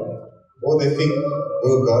do wrong? Or they think,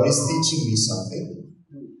 oh, God is teaching me something.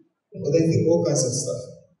 Or they think all kinds of stuff.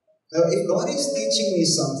 Now, if God is teaching me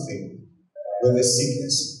something with a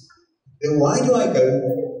sickness, then why do I go to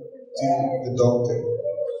the doctor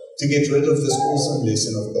to get rid of this awesome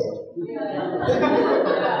lesson of God?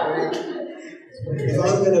 If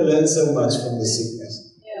I'm going to learn so much from the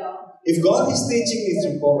sickness. If God is teaching me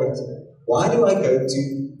through poverty, why do I go to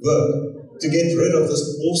work to get rid of this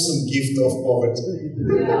awesome gift of poverty?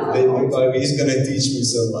 That He's going to teach me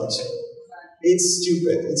so much. It's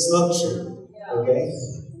stupid. It's not true. Okay?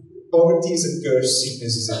 Poverty is a curse,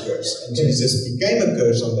 sickness is a curse. And Jesus became a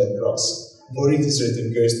curse on that cross. For it is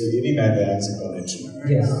written, cursed be any man that hangs upon a tree.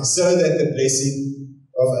 So that the blessing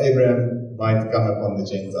of Abraham might come upon the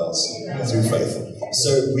Gentiles through faith.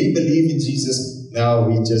 So we believe in Jesus, now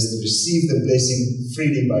we just receive the blessing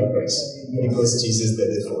freely by grace because Jesus did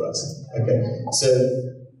it for us. Okay, so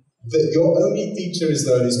your only teacher is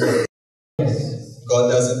the Holy Spirit. God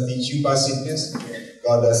doesn't teach you by sickness.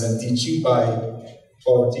 God doesn't teach you by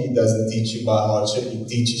poverty. He doesn't teach you by hardship. He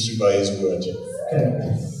teaches you by His word.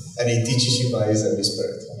 And He teaches you by His Holy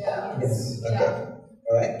Spirit. Okay.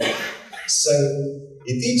 Alright? So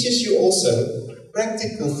it teaches you also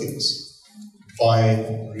practical things by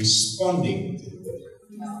responding to the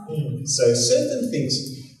word. So certain things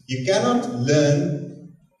you cannot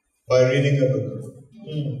learn by reading a book.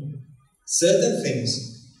 Certain things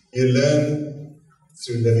you learn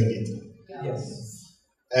through living it. Yes.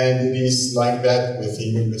 And it is like that with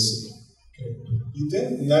human listening. You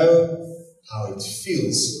don't know how it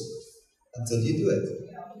feels until you do it.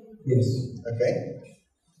 Yes. Okay?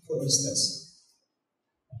 For instance,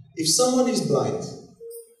 if someone is blind,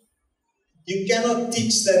 you cannot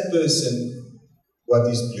teach that person what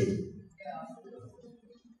is blue.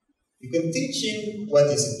 You can teach him what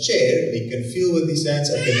is a chair. He can feel with his hands,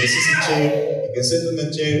 okay, this is a chair. You can sit on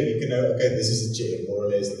the chair, you can know, okay, this is a chair, more or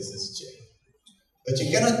less, this is a chair. But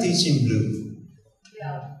you cannot teach him blue.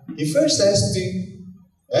 He first has to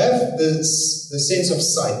have the sense of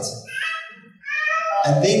sight,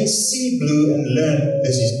 and then see blue and learn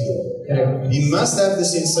this is blue. Correct. He must have the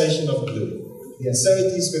sensation of blue. Yes. So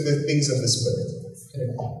it is with the things of the Spirit.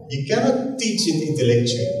 Correct. You cannot teach it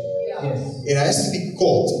intellectually. Yes. It has to be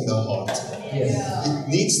caught in the heart. Yes. It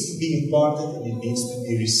needs to be imparted and it needs to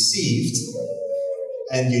be received,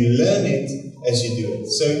 and you learn it as you do it.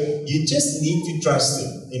 So you just need to trust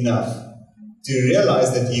Him enough to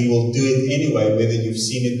realize that He will do it anyway, whether you've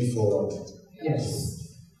seen it before or not. Yes.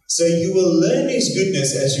 So you will learn His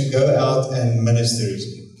goodness as you go out and minister His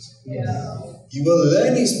goodness. Yes. You will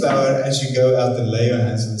learn His power as you go out and lay your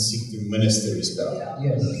hands and seek to minister His power.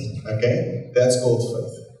 Yes. Okay? That's called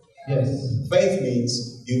faith. Yes. Faith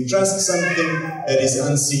means you trust something that is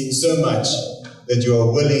unseen so much that you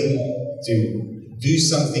are willing to do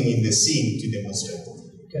something in the seen to demonstrate it.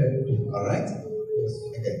 Correct. Alright?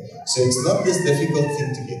 Okay. So it's not this difficult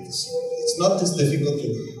thing to get this. It's not this difficult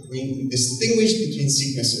thing. We distinguish between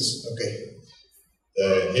sicknesses. Okay. The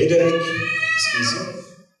headache is easy.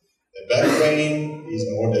 The back pain is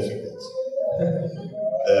more difficult.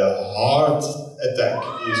 The heart attack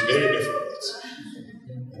is very difficult.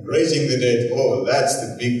 Raising the dead, oh, that's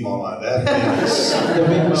the big mama. That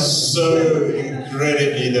is so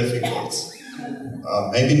incredibly difficult.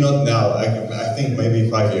 Maybe not now. I think maybe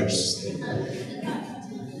 5 years.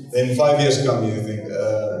 Then 5 years come, you think,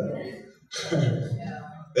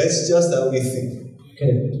 that's just how we think.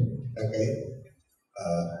 Okay?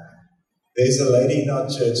 There's a lady in our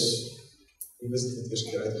church.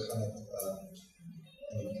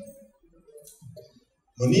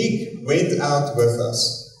 Monique went out with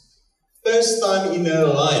us. First time in her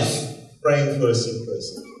life praying for a sick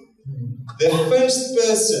person. The first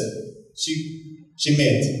person she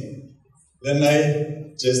met,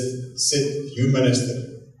 Lene just said, you minister.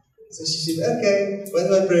 So she said, okay, what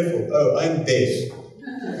do I pray for? Oh, I'm deaf.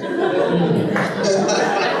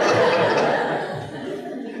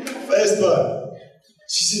 First one.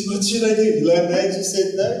 She said, what should I do? Lene, she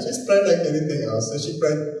said, no, just pray like anything else. So she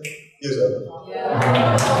prayed, ears open.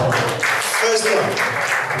 First one.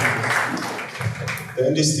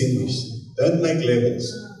 Don't distinguish. Don't make levels.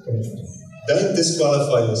 Don't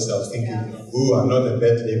disqualify yourself thinking, ooh, I'm not at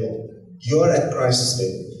that level. You are at Christ's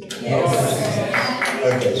level. Yes.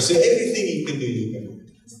 Okay, so everything you can do, you can do.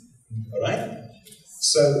 Alright?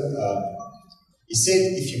 So, he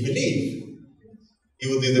said, if you believe, He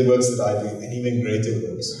will do the works that I do, and even greater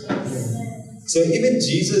works. So even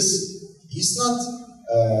Jesus, He's not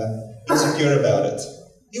insecure about it.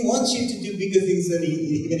 He wants you to do bigger things than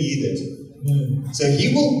even He did. So He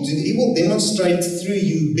will demonstrate through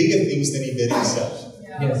you bigger things than He did Himself.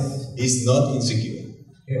 Yes. He's not insecure.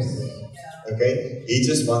 Yes. Okay? He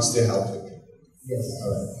just wants to help you. Yes.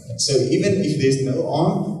 Alright. So even if there's no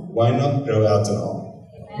arm, why not grow out an arm?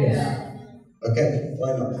 Yes. Okay?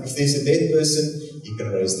 Why not? If there's a dead person, you can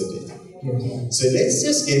raise the dead. Yes. So let's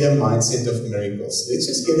just get a mindset of miracles. Let's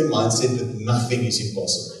just get a mindset that nothing is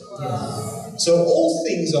impossible. Yes. So all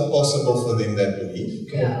things are possible for them that believe.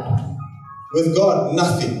 With God,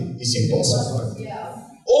 nothing is impossible.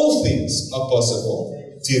 All things are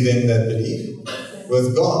possible to them that believe.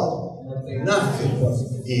 With God, nothing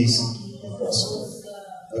is impossible.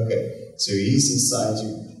 Okay, so He's inside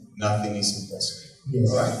you. Nothing is impossible.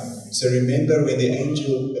 Yes. Alright? So remember when the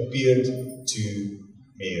angel appeared to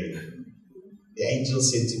Mary. The angel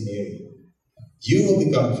said to Mary, you will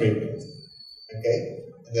become pregnant. Okay?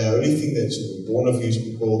 And the only thing that shall be born of you shall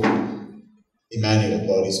be called Emmanuel,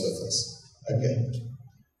 God is with us. Okay.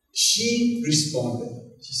 She responded.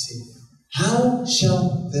 She said, how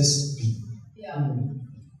shall this be?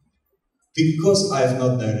 Because I have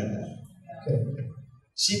not known a man. Okay.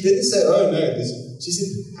 She didn't say, oh no. She said,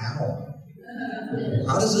 how?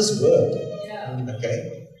 How does this work?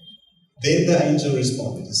 Okay. Then the angel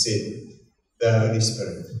responded and said, the Holy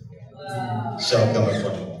Spirit shall come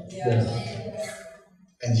upon you.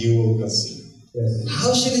 And you will conceive.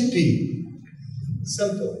 How shall it be?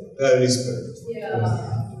 Simple. The Holy Spirit.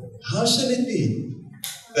 How shall it be?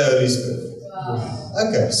 The Holy Spirit.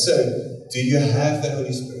 Okay, so do you have the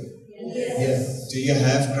Holy Spirit? Yes. Do you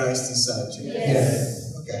have Christ inside you?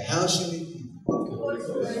 Yes. Okay, how shall it be?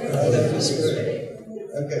 The Holy Spirit.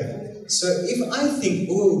 Okay. So if I think,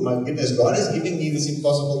 oh my goodness, God is giving me this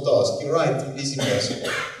impossible task. You're right, it is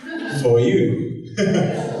impossible for you.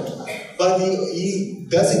 But he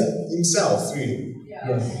does it himself through you.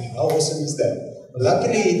 Yes. How awesome is that?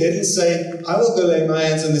 Luckily, he didn't say, I will go lay my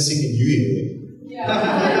hands on the sick and you heal him.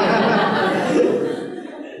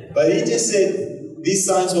 But he just said, these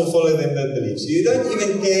signs will follow them that believe. So you don't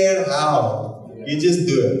even care how. You just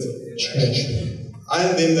do it. I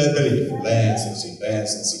am them that believe. Lay hands and sick, lay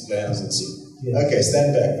hands and sick, lay hands and sick. Yes. Okay,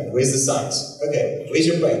 stand back. Where's the signs? Okay, where's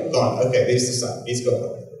your brain? Gone. Okay, there's the sign. He's gone.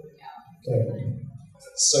 Okay.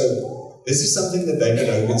 So, this is something that David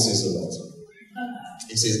Hogan says a lot.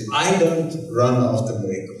 He says, I don't run after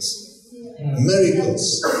miracles.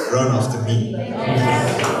 Miracles run after me. I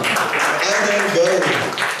don't go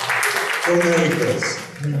for miracles.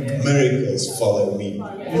 Miracles follow me.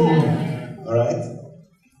 Alright?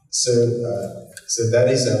 So that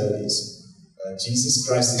is how it is. Jesus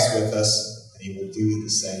Christ is with us and He will do the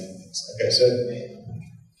same things. Okay, so I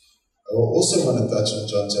will also want to touch on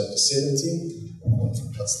John chapter 17.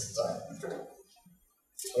 What's the time?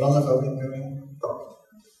 How long have I been going?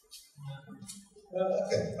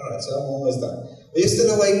 Okay, alright, so I'm almost done. Are you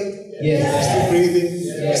still awake? Yes. Still breathing?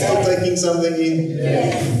 Yes. Still taking something in?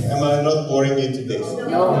 Yes. Am I not boring you to death?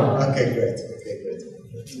 No. Okay, great.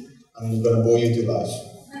 I'm going to bore you to life.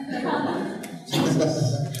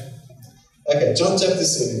 Okay, John chapter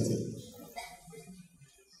 17.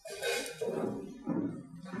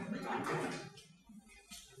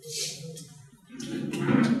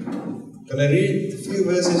 Can I read a few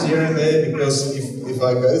verses here and there? Because if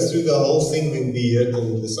I go through the whole thing, we'll be here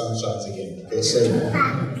till the sun shines again.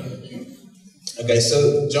 Okay,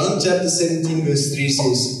 so John chapter 17 verse 3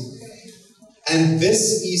 says, and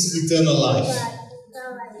this is eternal life.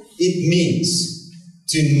 It means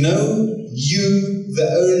to know you, the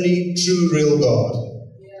only true real God.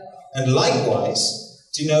 And likewise,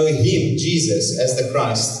 to know Him, Jesus, as the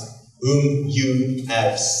Christ, whom you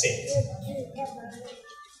have sent.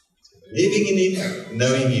 Living in Him,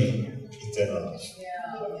 knowing Him, eternal life.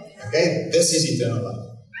 Okay, this is eternal life.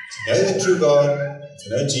 To know the true God, to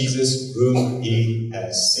know Jesus, whom He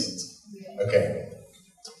has sent. Okay,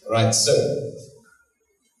 right, so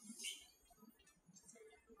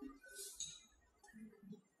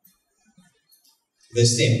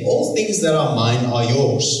verse 10. All things that are mine are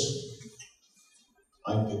yours.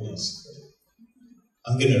 My goodness.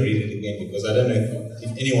 I'm going to read it again because I don't know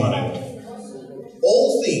if anyone knows.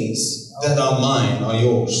 All things that are mine are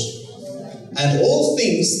yours. And all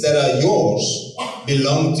things that are yours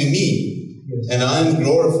belong to me. And I am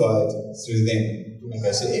glorified through them.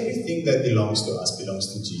 Okay, so everything that belongs to us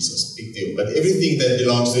belongs to Jesus. Big deal. But everything that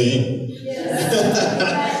belongs to Him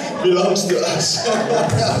belongs to us.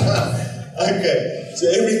 Okay. So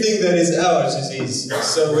everything that is ours is His.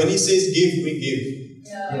 So when He says give, we give.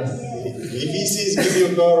 If He says give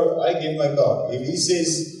your car, I give my car. If He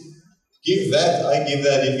says give that, I give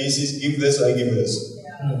that. If He says give this, I give this.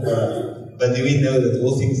 But do we know that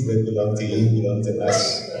all things that belong to Him belong to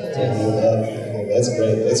us? Okay, that's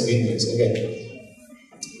great. That's good news. Okay.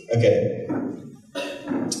 I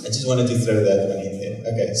just wanted to throw that one in there.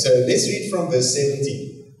 Okay, so let's read from verse 17.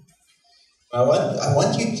 I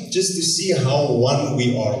want you just to see how one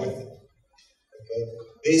we are with Him. Okay?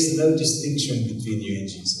 There's no distinction between you and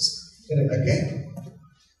Jesus. Okay?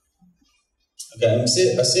 Okay, I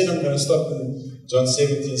said I'm going to stop in John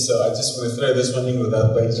 17, so I just want to throw this one in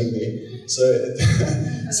without paging there. So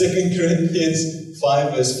 2 Corinthians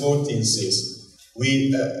 5 verse 14 says,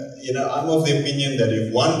 I'm of the opinion that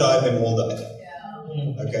if one died, then all died.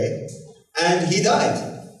 Okay? And He died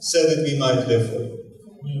so that we might live for Him.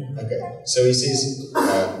 Okay, so he says,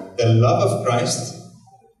 the love of Christ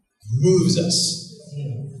moves us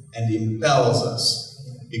and impels us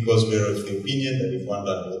because we're of the opinion that if one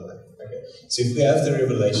died, all died. Okay, so if we have the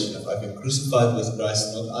revelation of I've been crucified with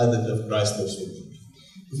Christ, not I that live, Christ lives with me.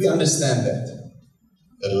 If we understand that,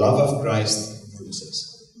 the love of Christ moves us.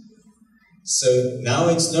 So now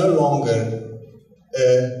it's no longer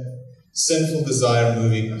a sinful desire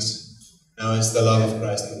moving us. Now it's the love of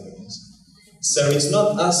Christ moving us. So it's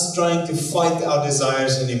not us trying to fight our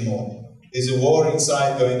desires anymore. There's a war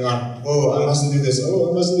inside going on. Oh, I mustn't do this.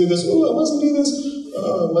 Oh, I mustn't do this. Oh, I mustn't do this.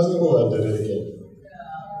 Oh, I mustn't. Oh, I did it again.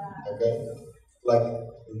 Okay? Like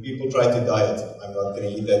when people try to diet, I'm not going to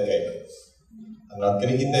eat that cake. I'm not going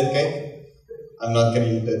to eat that cake. I'm not going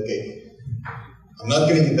to eat that cake. I'm not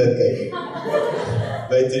going to eat that cake.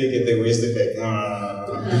 Later you get there, where's the cake?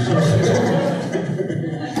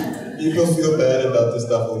 People feel bad about this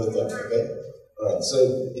stuff all the time, okay? Alright, so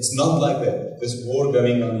it's not like that. There's war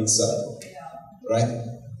going on inside. Right?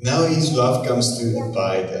 Now His love comes to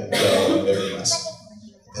abide and dwell and live in us.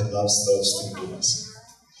 That love starts to give us.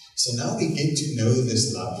 So now we get to know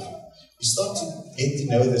this love. We start to get to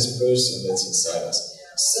know this person that's inside us.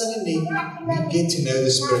 Suddenly, we get to know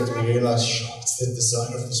the Spirit and we realize, it's the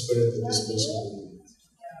desire of the Spirit that this person will do.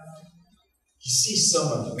 You see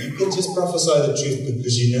someone, you can just prophesy the truth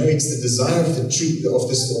because you know it's the desire of the truth, of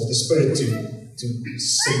the Spirit to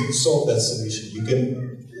solve that solution. You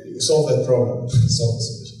can solve that problem. Solve the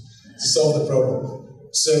solution. To solve the problem.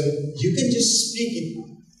 So you can just speak it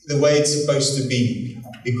the way it's supposed to be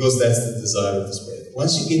because that's the desire of the Spirit.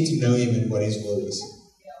 Once you get to know Him and what His will is,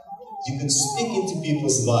 you can speak into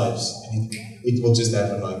people's lives and it will just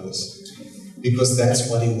happen like this. Because that's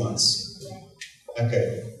what He wants.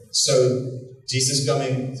 Okay, so Jesus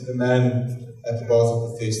coming to the man at the bath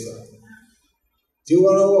of Bethesda. Do you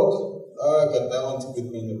want to walk? Oh, I got no one to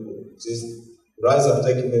put me in the pool. Just rise up,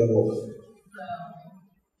 take a bit of walk.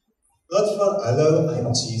 Not fun. Hello,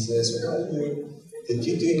 I'm Jesus. What are you? Did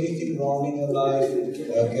you do anything wrong in your life?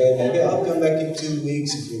 Okay, maybe I'll come back in 2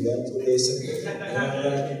 weeks if you want to listen.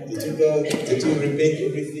 Did you go? Did you repent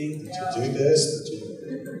everything? Did you do this? Did you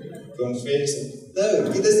confess?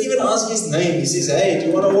 No, He doesn't even ask his name. He says, hey, do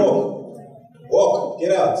you want to walk? Walk,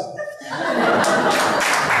 get out.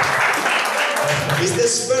 Is the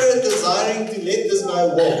Spirit desiring to let this guy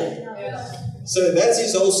walk? So that's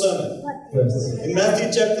his whole sermon. In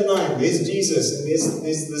Matthew chapter 9, there's Jesus and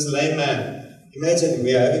there's this lame man. Imagine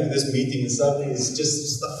we're having this meeting and suddenly there's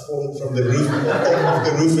just stuff falling from the roof, off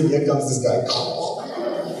the roof, and here comes this guy.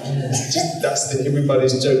 It's just dust and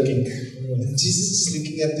everybody's joking. And Jesus is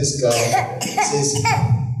looking at this guy and says,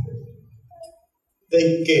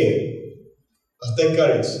 take care. Take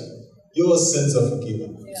courage. Your sins are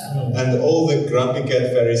forgiven. And all the grumpy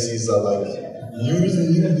cat Pharisees are like,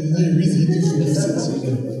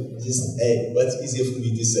 hey, what's easier for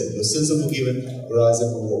me to say? Your sins are forgiven, rise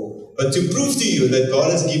up and walk. But to prove to you that God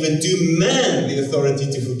has given to man the authority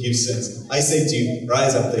to forgive sins, I say to you,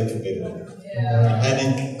 rise up, take your bed and walk.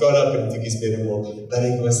 And he got up and took his bed and walked. But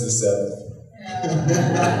it was the Sabbath.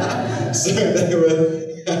 So they were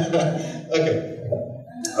okay.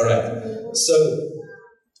 Alright. So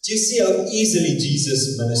do you see how easily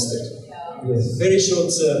Jesus ministered? Yes. Very short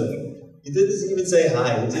sermon. He didn't even say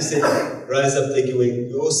hi. He just said, rise up, take your way.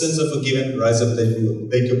 Your sins are forgiven. Rise up, take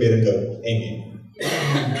your bed and go. Amen.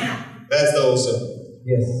 That's the whole sermon.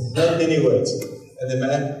 Yes. Not many words. And the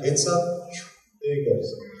man gets up. There he goes.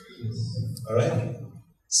 Yes. Alright?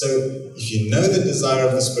 So, if you know the desire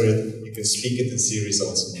of the Spirit, you can speak it and see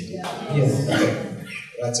results immediately. Yes. Okay.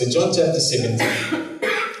 Right, so John chapter 17.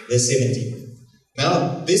 Verse 17.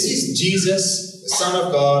 Now, this is Jesus, the Son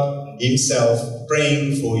of God, Himself,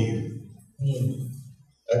 praying for you.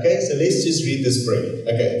 Okay, so let's just read this prayer.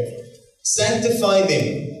 Okay. Sanctify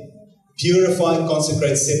them. Purify,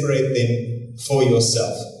 consecrate, separate them for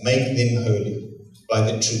yourself. Make them holy by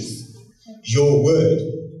the truth. Your word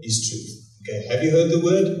is truth. Okay, have you heard the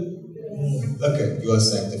word? Okay, you are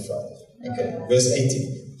sanctified. Okay, verse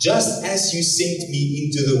 18. Just as you sent me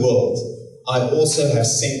into the world, I also have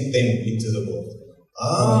sent them into the world.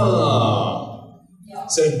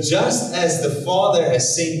 So just as the Father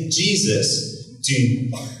has sent Jesus to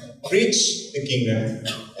preach the kingdom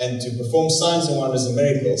and to perform signs and wonders and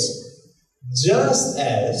miracles, just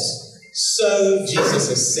as so Jesus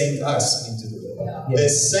has sent us into the world. The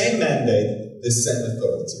same mandate, the same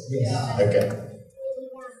authority.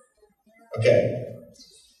 Okay.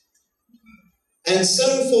 And so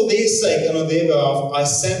for their sake and on their behalf, I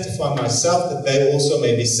sanctify myself, that they also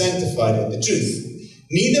may be sanctified in the truth.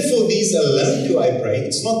 Neither for these alone do I pray.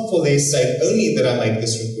 It's not for their sake only that I make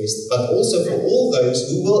this request, but also for all those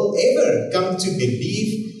who will ever come to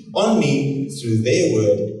believe on me through their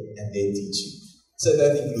word and their teaching. So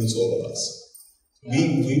that includes all of us.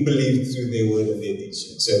 We believe through their word and their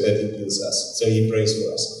teaching. So that includes us. So He prays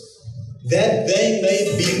for us. That they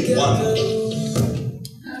may be one.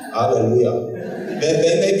 Hallelujah. That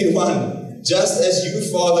they may be one. Just as you,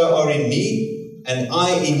 Father, are in me, and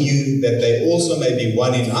I in you, that they also may be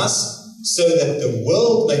one in us, so that the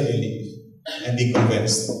world may believe and be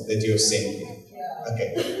convinced that you have sent me.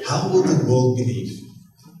 Okay, how will the world believe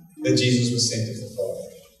that Jesus was sent of the Father?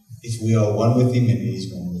 If we are one with Him and He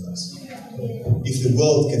is one with us. If the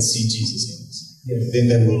world can see Jesus in us, then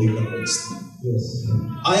they will be convinced. Yes.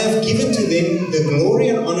 I have given to them the glory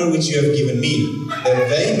and honor which you have given me, that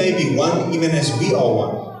they may be one even as we are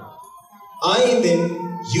one. I in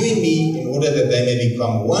them, you in me, in order that they may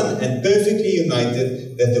become one and perfectly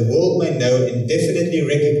united, that the world may know and definitely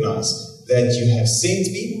recognize that you have sent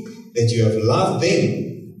me, that you have loved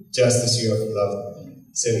them just as you have loved me.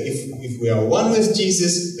 So if we are one with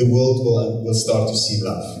Jesus, the world will start to see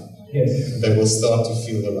love. Yes. They will start to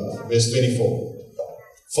feel the love. Verse 24.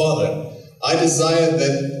 Father, I desire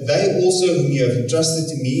that they also whom you have entrusted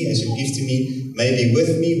to me as your gift to me may be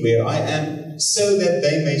with me where I am, so that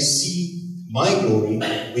they may see my glory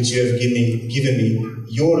which you have given me,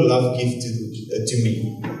 your love gift to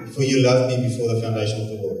me. For you loved me before the foundation of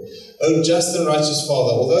the world. O just and righteous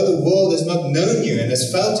Father, although the world has not known you and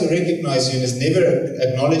has failed to recognize you and has never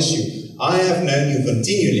acknowledged you, I have known you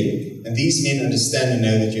continually, and these men understand and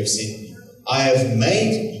know that you have sent me. I have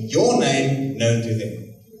made your name known to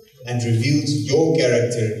them, and revealed your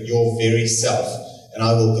character, your very self. And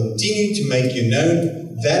I will continue to make you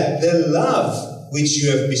known, that the love which you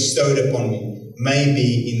have bestowed upon me may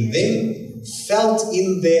be in them, felt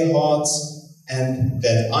in their hearts, and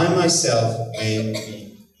that I myself may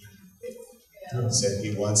be in them. So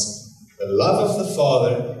he wants the love of the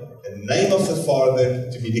Father, the name of the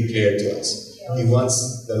Father to be declared to us. He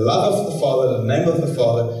wants the love of the Father, the name of the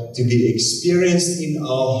Father to be experienced in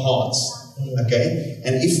our hearts. Okay?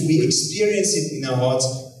 And if we experience it in our hearts,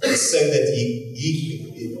 it's so that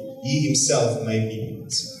He himself may be in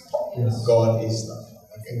us. Yes. God is love.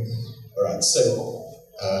 Okay? Alright, so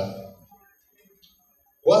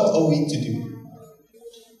what are we to do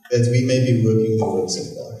that we may be working the works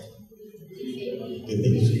of God?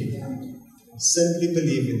 Believe. Simply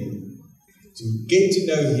believe in Him. To get to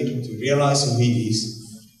know Him, to realize who He is,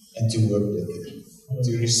 and to work with Him.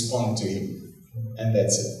 To respond to Him. And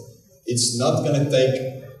that's it. It's not going to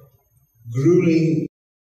take grueling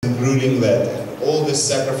that, all this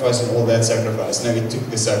sacrifice and all that sacrifice. No, it took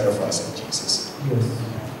the sacrifice of Jesus.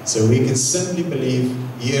 Yes. So we can simply believe,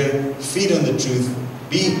 hear, feed on the truth,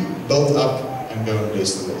 be built up, and go and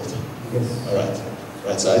bless the world. Yes.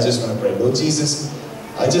 Alright, so I just want to pray. Lord Jesus,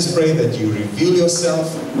 I just pray that you reveal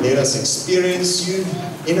yourself. Let us experience you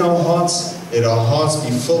in our hearts. Let our hearts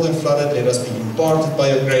be filled and flooded. Let us be imparted by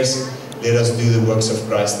your grace. Let us do the works of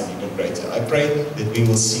Christ and even greater. I pray that we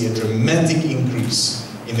will see a dramatic increase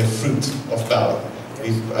in the fruit of power.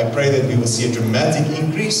 I pray that we will see a dramatic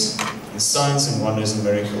increase in signs and wonders and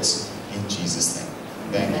miracles in Jesus' name.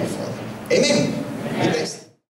 Thank you, Father. Amen.